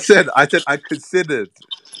 Like I said I considered.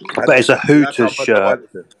 I bet it's a Hooters shirt.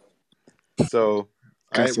 So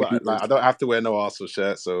I don't have to wear no Arsenal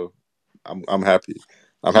shirt, so I'm happy.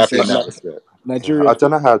 I'm happy in that respect. Nigeria. I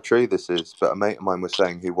don't know how true this is, but a mate of mine was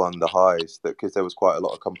saying who won the highs that because there was quite a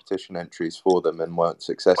lot of competition entries for them and weren't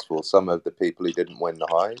successful. Some of the people who didn't win the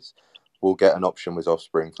highs we'll get an option with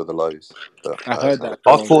Offspring for the lows. But I don't heard know. that.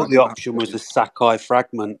 I So thought I the don't know option how was it a is. Sakai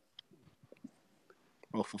Fragment.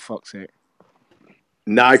 Oh, for fuck's sake!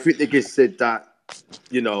 No, I think they just said that,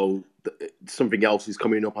 something else is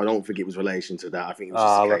coming up. I don't think it was relation to that. I think it was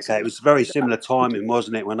just a Oh, case okay. of It was very similar timing,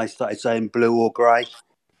 wasn't it, when they started saying blue or grey?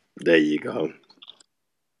 There you go.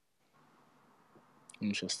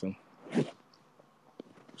 Interesting.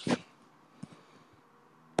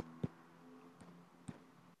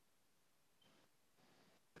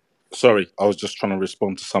 Sorry, I was just trying to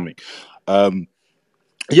respond to something.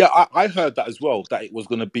 Yeah, I heard that as well, that it was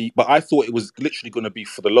going to be, but I thought it was literally going to be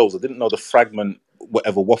for the lows. I didn't know the fragment,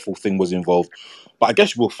 whatever waffle thing was involved. But I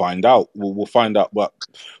guess we'll find out. We'll find out. But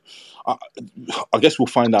I guess we'll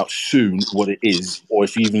find out soon what it is, or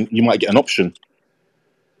if you might get an option,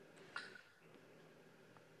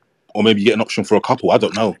 or maybe you get an option for a couple. I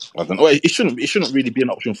don't know. It shouldn't really be an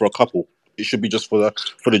option for a couple. It should be just for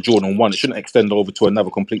the Jordan 1. It shouldn't extend over to another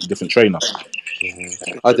completely different trainer.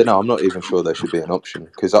 I don't know. I'm not even sure there should be an option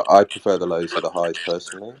because I prefer the lows to the highs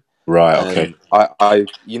personally. Right. And Okay. I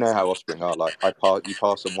you know how Offspring are. Like you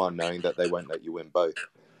pass on one knowing that they won't let you win both.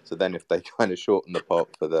 So then if they kind of shorten the pot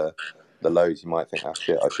for the lows, you might think, "Ah,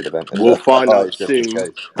 shit, I should have entered We'll the find out highs just in soon.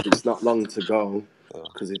 case." It's not long to go.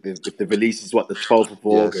 Because if the release is the 12th of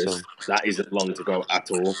Yeah, August, that isn't long to go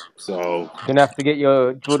at all. So You're gonna have to get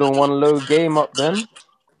your Jordan 1 low game up then.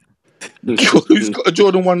 Who's got a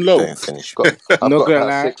Jordan 1 low? Don't finish. I've Not got gonna about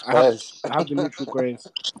lie, 6 pairs. I have the neutral greys.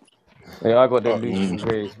 Yeah, I got the Oh, neutral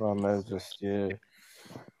greys, man. They're just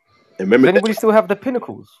remember Does anybody still have the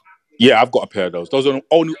pinnacles? Yeah, I've got a pair of those. Those are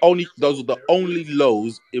the only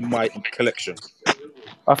lows in my collection.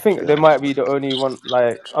 I think they might be the only one.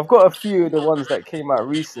 Like, I've got a few of the ones that came out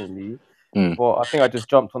recently, but I think I just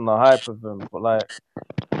jumped on the hype of them. But like,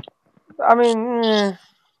 I mean,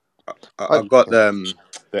 I got the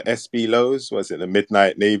SB lows. Was it the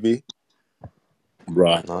Midnight Navy?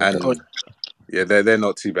 Right. And yeah, they're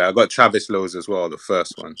not too bad. I got Travis lows as well, the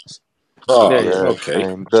first ones. Oh, Yeah, okay.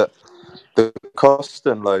 same. The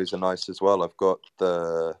Coston lows are nice as well. I've got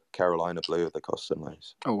the Carolina blue of the Coston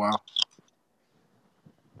lows. Oh wow.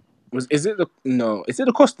 Is it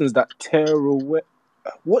the Costons that tear away?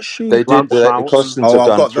 What shoe? They did. Lance The Mountain. Costons have I've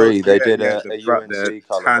done got those. 3. They Yeah, did yeah, a the UNC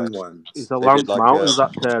tan colorway. ones. It's the They did Lance like Mountains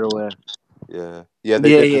that tear away. yeah. They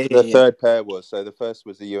Yeah, did yeah, the yeah. third pair was so the first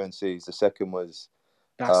was the UNCs. The second was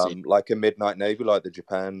That's it. like a Midnight Navy, like the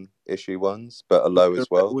Japan issue ones, but a low as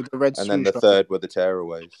well. With the red And then swoosh. the third were the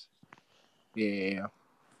tearaways. Yeah.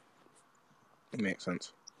 It makes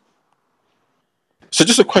sense. So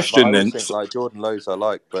just a But I question always then. think like Jordan lows I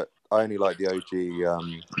like, but I only like the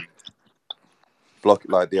OG block,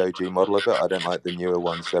 like the OG model of it. I don't like the newer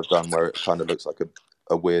ones they've done where it kind of looks like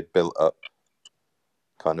a weird built up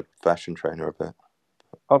kind of fashion trainer a bit.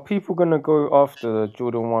 are people gonna go after the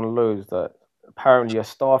Jordan 1 lows that apparently a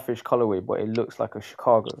starfish colorway, but it looks like a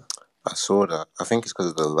Chicago? I saw that. I think it's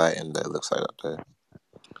because of the lighting that it looks like that there.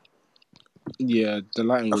 Yeah, the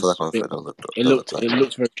lighting I feel was. like it don't look It like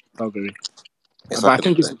looked very Chicago-y. it's But I like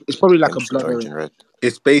think it's probably like a pinks and blood orange orange. and red.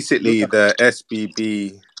 It's basically the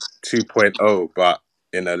SBB 2.0, but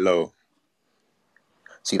in a low.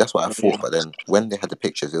 See, that's what I thought, Yeah. but then when they had the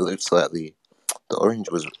pictures, it looked slightly. The orange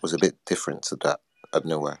was a bit different to that. I don't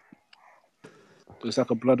know why. It's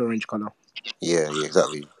like a blood orange color. Yeah,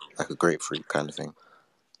 exactly, like a grapefruit kind of thing.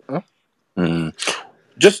 Huh?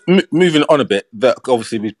 Just moving on a bit. That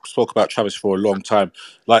obviously we spoke about Travis for a long time.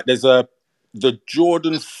 Like there's the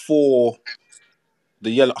Jordan 4,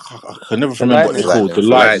 the yellow. I can never The remember what they're lightning. called. The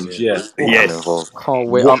Lightning lightnings, Lightning. yeah. I'm Oof, involved. can't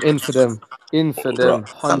wait. What? I'm in for them. In for them.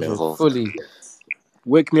 I'm 100 involved. fully.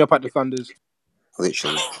 Wake me up at the Thunders.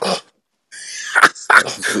 Literally.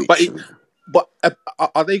 But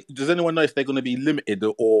are they? Does anyone know if they're going to be limited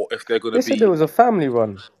or if they're going to They said there be? was a family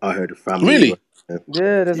run. I heard a family. Really?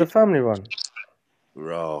 Yeah, there's a family run.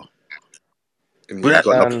 Raw. You got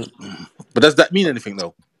And But does that mean anything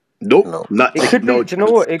though? Nope. No. Not it could be. Do you know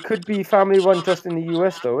what? It could be family run just in the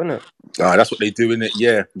US, though, isn't it? Ah, that's what they do, innit?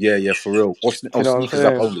 Yeah, for real. Or Do you know what I'm sneakers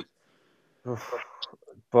up saying? only.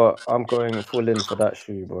 But I'm going full in for that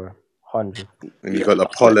shoe, bro. 100. And you got the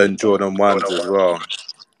Pollen Jordan 1s as well.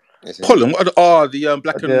 Pollen? What are the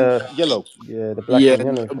black and The yellow? Yeah, the black and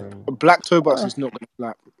yellow thing. Black toe box is not gonna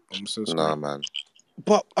slap. I'm so sorry. Nah, man.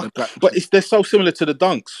 But if they're so similar to the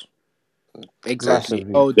dunks. Exactly.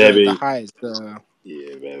 Massively. Oh, the highs. Yeah.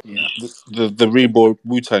 The Reebok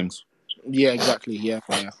Wu-Tangs. Yeah, exactly. Yeah.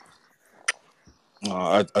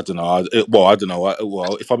 I don't know. I don't know.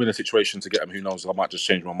 Well, if I'm in a situation to get them, who knows? I might just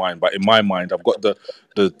change my mind. But in my mind, I've got the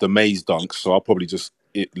Maze dunks, so I'll probably just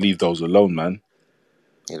leave those alone, man.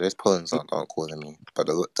 Yeah, those pollens aren't calling me, but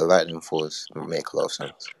the lightning falls make a lot of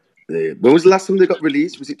sense. Yeah. When was the last time they got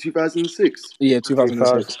released? Was it 2006? Yeah,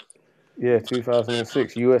 2006.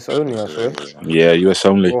 2006, US only, I swear. Yeah, US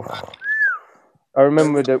only. Oh. I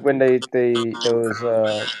remember that when there was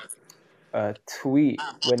a tweet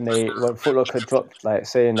when Foot Locker dropped like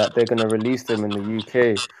saying that they're gonna release them in the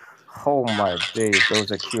UK. Oh my days, there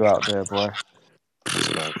was a queue out there, boy.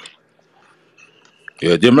 That's mad.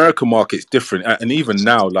 Yeah, the American market's different, and even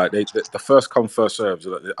now, like the first come first serves.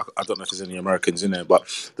 I don't know if there's any Americans in there, but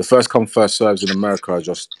the first come first serves in America are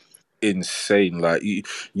just insane. Like you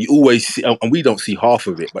always see, and we don't see half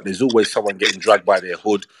of it, but there's always someone getting dragged by their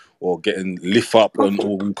hood or getting lift up and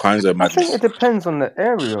all kinds of I think madness. it depends on the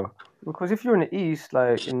area. Because if you're in the east,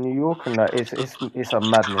 like in New York and that, it's a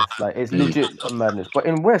madness. Like it's legit a madness. But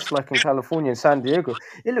in West, like in California and San Diego,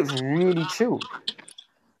 it looks really chilled.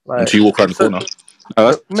 Like Until you walk around the corner. No,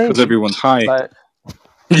 that's because maybe everyone's high. like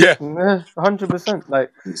Yeah, 100%.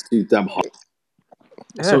 Like It's too damn hot.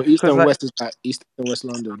 So east because and like west is like east and west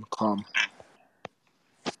London, calm.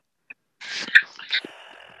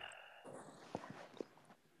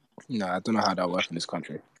 No, I don't know how that works in this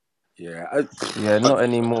country. yeah, not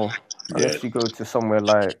anymore. yeah. Unless you go to somewhere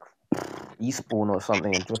like Eastbourne or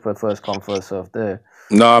something and drop a first come first serve there.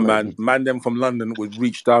 Nah, Maybe. man, them from London would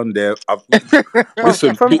reach down there. From,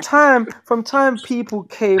 Listen, from time people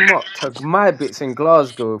came up to my bits in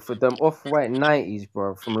Glasgow for them off-white 90s,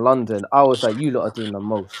 bro, from London, I was like, you lot are doing the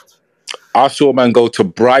most. I saw man go to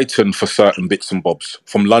Brighton for certain bits and bobs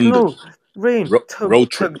from London. No, Rain, Road to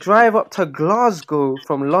trip. drive up to Glasgow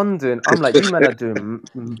from London, I'm like, you men are doing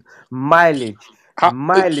mileages.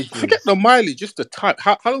 Forget the mileage, just the time.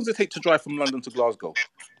 How long does it take to drive from London to Glasgow?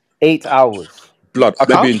 8 hours. Blood, I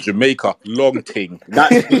could How? be in Jamaica. Long thing.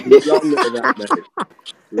 That's longer than that, mate.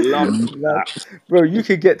 Longer than that. Bro, you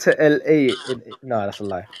could get to LA no, that's a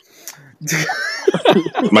lie.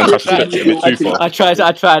 Man, You I could get stretch New it a bit York too in, far. I tried.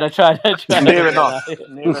 Near enough.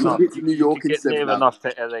 Near you could enough. get to New You York could in get near 7 hours. enough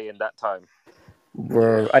to LA in that time.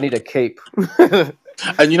 Bro, I need a cape.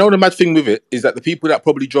 And you know the mad thing with it is that the people that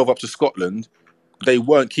probably drove up to Scotland, they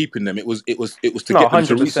weren't keeping them. It was to No, get them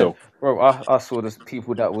to 100%. resell. Bro, I saw the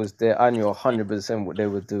people that was there. I knew 100% what they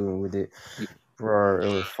were doing with it. Bro,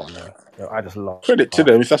 it was funny. I just laughed. Credit to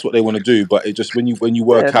them if that's what they want to do, but it just when you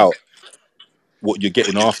work out what you're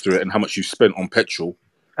getting after it and how much you spent on petrol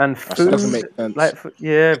and Doesn't food, make sense. like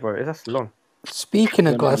yeah, bro, that's long. Speaking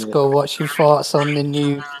of Glasgow, what's your thoughts on the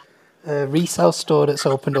new resale store that's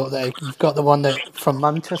opened up there? You've got the one that from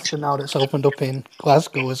Manchester now that's opened up in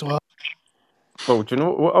Glasgow as well. Bro, do you know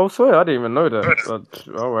what? Oh, sorry, I didn't even know that.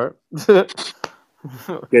 All right.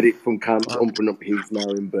 Get it from Cam's open up his now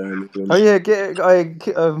in Birmingham. Oh yeah, get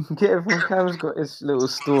it from Cam's got his little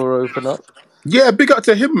store open up. Yeah, big up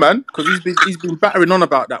to him, man, because he's been battering on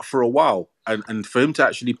about that for a while, and for him to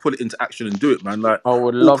actually put it into action and do it, man. Like, I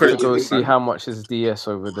would all love to credit go him, see man. how much is DS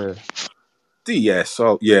over there. DS,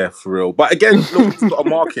 oh yeah, for real. But again, look, he's got a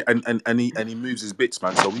market, and he moves his bits,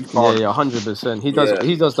 man. So we can't. Yeah, 100%.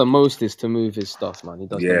 He does the mostest to move his stuff, man. He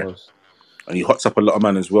does the most. And he hots up a lot of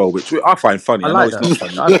man as well, which I find funny. I I know like it's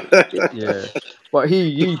that. not funny. Yeah, but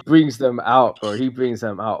he brings them out, bro. He brings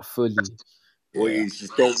them out fully. Boy, he's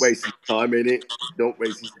just don't waste his time in it. Don't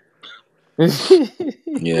waste his.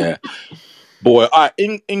 Yeah. Boy,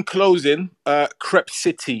 in closing, Crep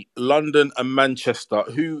City, London and Manchester.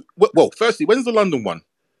 Well, firstly, when's the London one?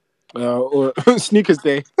 Sneakers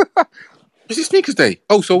Day. Is it Sneakers Day?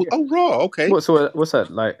 Oh, raw, okay. What's that,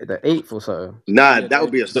 like the 8th or so? Nah, that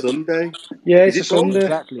would be a Sunday. Yeah, Is it's a it so? Sunday.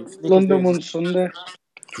 Exactly. London one's Sunday.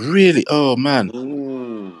 Really? Oh, man.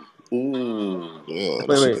 Ooh. Yeah,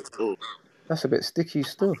 Wait. That's a bit sticky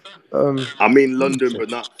stuff. I'm in London, but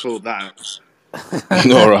not for that.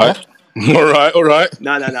 All right.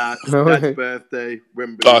 Nah. No Dad's way. birthday,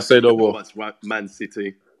 Wembley. I say no more. What's Man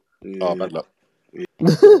City? Oh, bad luck.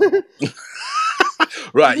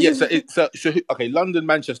 Right, yeah. So okay, London,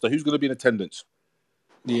 Manchester. Who's going to be in attendance?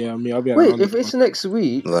 Yeah, I mean, I'll be. Wait, if it's next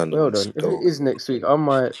week, London, well done. If it is next week, I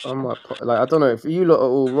might. Like, I don't know if you lot are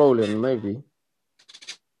all rolling, maybe.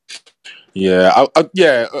 Yeah,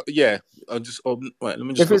 yeah. Wait, let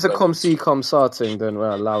me just. If it's a come see, come starting, then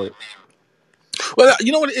we'll allow it. Well,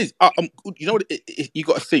 you know what it is. You know what you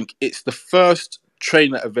got to think. It's the first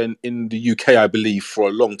trainer event in the UK, I believe, for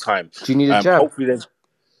a long time. Do you need a jab? Hopefully, there's.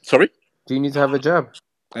 Sorry. Do you need to have a jab?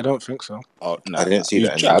 I don't think so. Oh no, I didn't see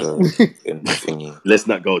that in the thingy. Let's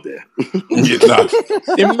not go there.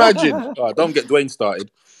 Imagine. Don't get Dwayne started.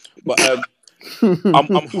 But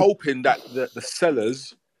I'm hoping that the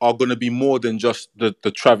sellers are going to be more than just the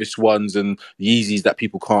Travis ones and Yeezys that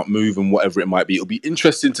people can't move and whatever it might be. It'll be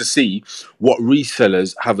interesting to see what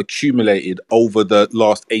resellers have accumulated over the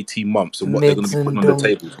last 18 months and what they're going Mids to be putting and on the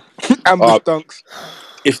table. dunks. Ambush dunks.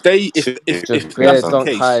 If Just bare that's the dunk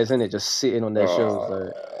case, highs, innit? Just sitting on their shelves,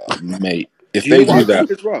 like. mate, if Do you know they what do I that,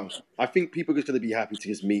 think as well? I think people are just going to be happy to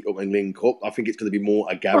just meet up and link up. I think it's going to be more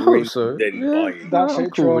a I hope gathering so. than Yeah, buying. That's I'm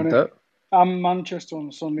it, cool with Troney. that. I'm Manchester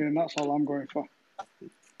on Sunday, and that's all I'm going for.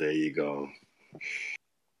 There you go.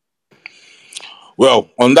 well,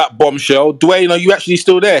 on that bombshell, Dwayne, are you actually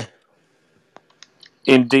still there?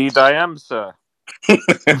 Indeed, I am, sir.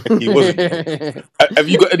 He wasn't there. Have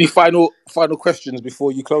you got any final questions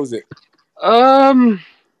before you close it?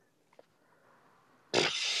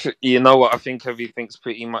 You know what? I think everything's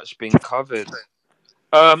pretty much been covered.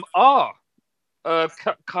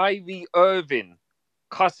 Kyrie Irving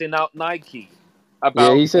cussing out Nike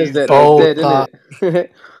about Yeah, he says his that they're Bold dead, that. innit?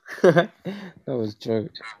 That was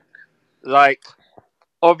joke. like.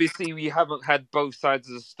 Obviously, we haven't had both sides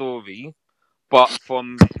of the story, but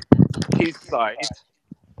from his side,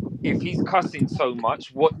 if he's cussing so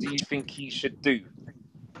much, what do you think he should do?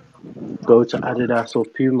 Go to Adidas or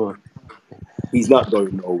Puma. He's not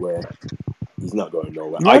going nowhere. He's not going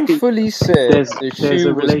nowhere. I Man think fully said the There's a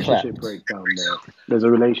shoe was relationship clapped. breakdown there. There's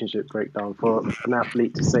a relationship breakdown for an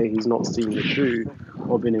athlete to say he's not seen the shoe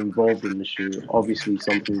or been involved in the shoe. Obviously,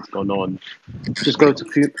 something's gone on. Just go to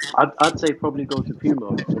Puma. I'd say probably go to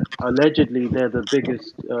Puma. Allegedly, they're the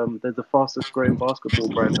biggest. They're the fastest growing basketball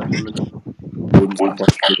brand at the minute. wouldn't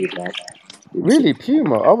surprise me with that. Really,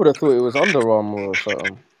 Puma? I would have thought it was Under Armour or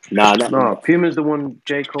something. Nah, not No, them. Puma's the one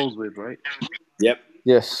J. Cole's with, right? Yep.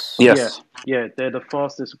 Yes. Yeah, yeah. They're the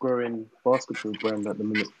fastest growing basketball brand at the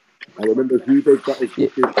minute. I remember who they've got as Yeah.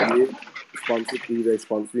 rookie of the year. Sponsored who they're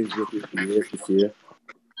sponsoring as rookie of the year this year.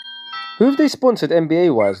 Who have they sponsored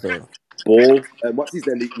NBA wise though? Ball. What's his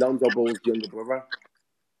name? Lonzo Ball's younger brother.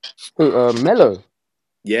 Who? Melo.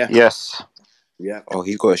 Yeah. Yes. Yeah. Oh,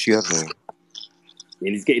 he's got a shoe, hasn't he?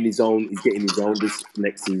 And he's getting his own. He's getting his own this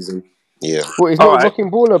next season. Yeah. What? He's All not right. rocking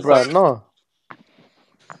baller So, brand, no.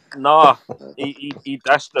 nah, he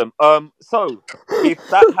dashed them. So if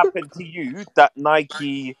that happened to you, that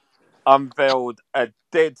Nike unveiled a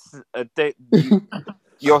dead,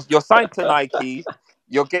 you're signed to Nike,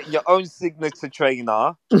 you're getting your own signature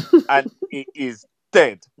trainer, and it is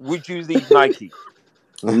dead. Would you leave Nike?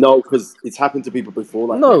 No, because it's happened to people before,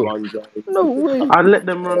 like No. LeBron James. No way. I'd let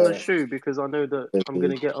them run the shoe because I know that I'm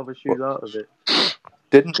going to get other shoes out of it.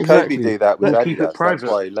 Didn't Kobe Exactly. do that with Or keep it Adidas? That's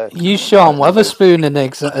private. why he left. Use Sean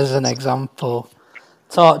Weatherspoon as an example.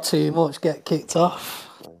 Talk too much, get kicked off.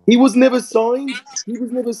 He was never signed. It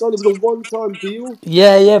was a one-time deal.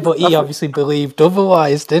 Yeah, but he obviously believed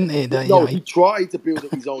otherwise, didn't he? That, No, he tried to build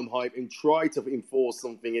up his own hype and tried to enforce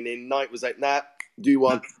something, and then Nike was like, "Nah, do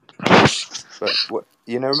one." But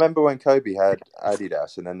remember when Kobe had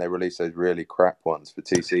Adidas and then they released those really crap ones for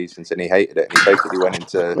 2 seasons and he hated it and he basically went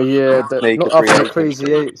into Yeah, sneaker not after the free Crazy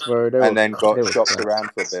agency Eights, bro. and then got they were shopped crap. around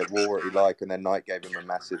for a bit, wore what he liked, and then Nike gave him a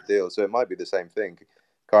massive deal. So it might be the same thing.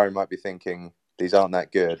 Kyrie might be thinking, these aren't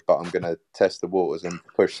that good, but I'm going to test the waters and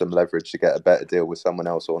push some leverage to get a better deal with someone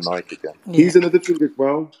else or Nike again. Yeah. Here's another thing as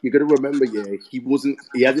well. You got to remember,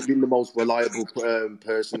 he hasn't been the most reliable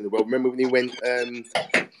person in the world. Remember when he went,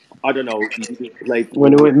 I don't know, he didn't play for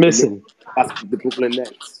When it went missing. the Brooklyn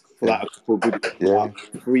Nets for like a couple of good Yeah.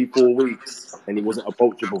 3-4 weeks, and he wasn't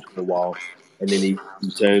approachable for a while, and then he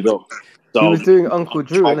turned up. So He was doing Uncle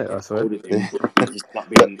Drew, innit? I swear. him, but he's just not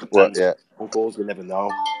been uncles. We never know.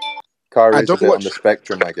 I Kyrie's a don't bit on watch. the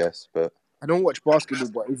spectrum, I guess, but I don't watch basketball,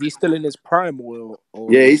 but is he still in his prime or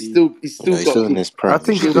Yeah, is he's he? still No, he's got still in good. his prime. I think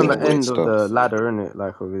He's he's still on doing the great end of stuff. the ladder, innit?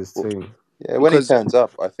 Like of his team. yeah, when Because he turns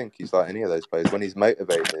up, I think he's like any of those players. When he's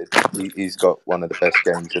motivated, he's got one of the best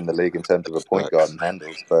games in the league in terms of a point guard and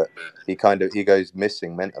handles. But he goes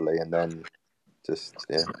missing mentally, and then just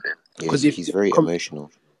Yeah, because he's very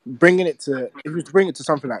emotional. bringing it to if you bring it to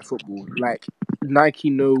something like football, like Nike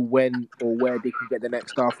know when or where they can get the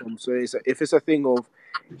next star from. So if it's a thing of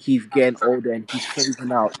he's getting older and he's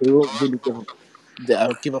phasing out, they won't really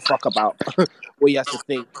give a fuck about what he has to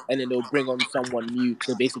think, and then they'll bring on someone new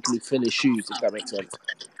to basically fill his shoes, if that makes sense.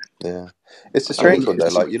 Yeah, it's a I mean, strange one though.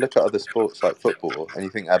 Like you look at other sports like football, and you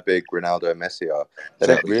think how big Ronaldo and Messi are. They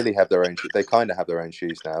don't exactly. really have their own. They kind of have their own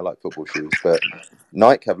shoes now, like football shoes. But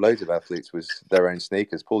Nike have loads of athletes with their own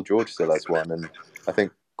sneakers. Paul George still has one, and I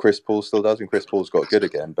think Chris Paul still does. And Chris Paul's got good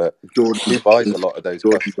again. But who buys a lot of those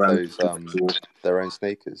their own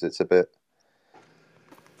sneakers? It's a bit.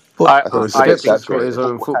 But I think it's a bit Skeptic's got saturated. his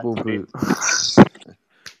own football boot.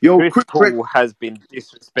 Yo, Chris quick. Paul has been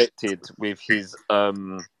disrespected with his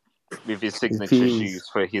signature Ps. shoes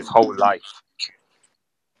for his whole life.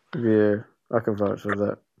 Yeah, I can vouch for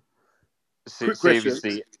that. Quick question.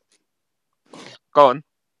 Seriously. Go on.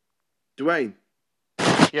 Dwayne.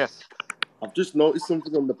 Yes. I've just noticed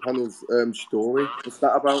something on the panel's story. What's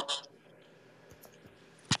that about?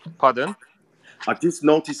 Pardon? I just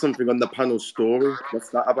noticed something on the panel's story. What's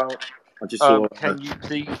that about? I just saw. Can you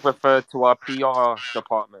please refer to our PR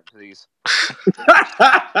department, please?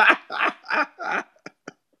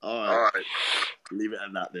 All right. Leave it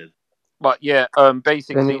at that then. But yeah,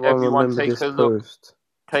 basically, Anyone everyone remember take this a look. post?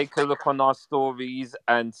 Take a look on our stories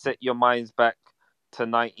and set your minds back to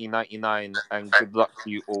 1999. And good luck to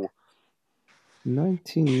you all.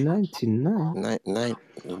 1999.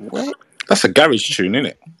 What? That's a garage tune, isn't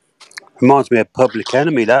it? Reminds me of Public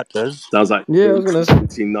Enemy. That does. Sounds like Yeah, I was gonna say.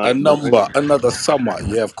 1999. Another summer.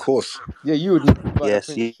 Yeah, of course. Yeah, you would know about Yes,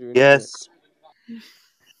 the Prince tune, yes.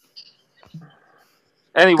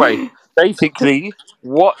 Anyway, basically,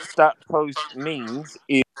 what that post means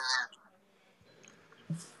is.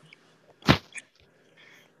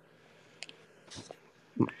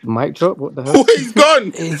 Mic drop. What the hell? He's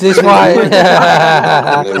gone. Is this why? No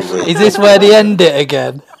way. Is this where they end it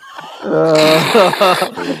again?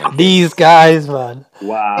 Oh my These days. guys, man.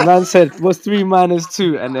 Wow. Man said, "What's 3 minus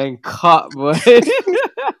 2?" and then cut, boy. He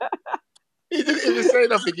didn't even say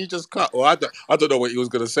nothing. He just cut. Well, I don't know what he was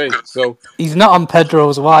going to say. So He's not on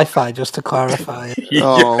Pedro's Wi-Fi, just to clarify.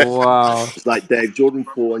 Oh wow. It's like Dave, Jordan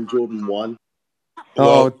 4 and Jordan 1. Oh,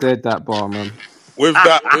 well, dead that bar, man. with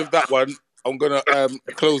that one, I'm gonna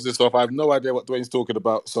close this off. I have no idea what Dwayne's talking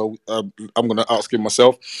about, so I'm gonna ask him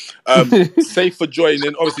myself. Safe for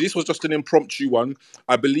joining. Obviously, this was just an impromptu one.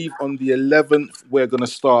 I believe on the 11th we're gonna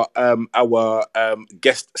start our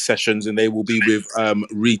guest sessions, and they will be with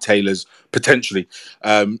retailers potentially.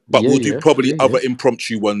 But we'll do probably other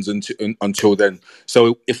impromptu ones until then.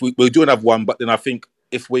 So if we're doing have one, but then I think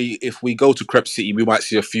if we go to Crep City, we might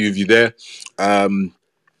see a few of you there.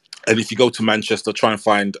 And if you go to Manchester, try and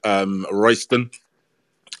find Royston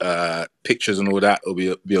pictures and all that. It'll be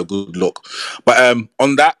a good look. But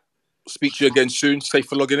on that, speak to you again soon. Safe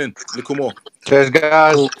for logging in. Little more. Cheers,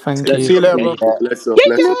 guys. Thank Bless you. See you later, up, bro. bless up,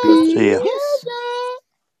 bless up, bless up. See ya.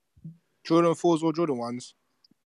 Jordan 4s or Jordan 1s?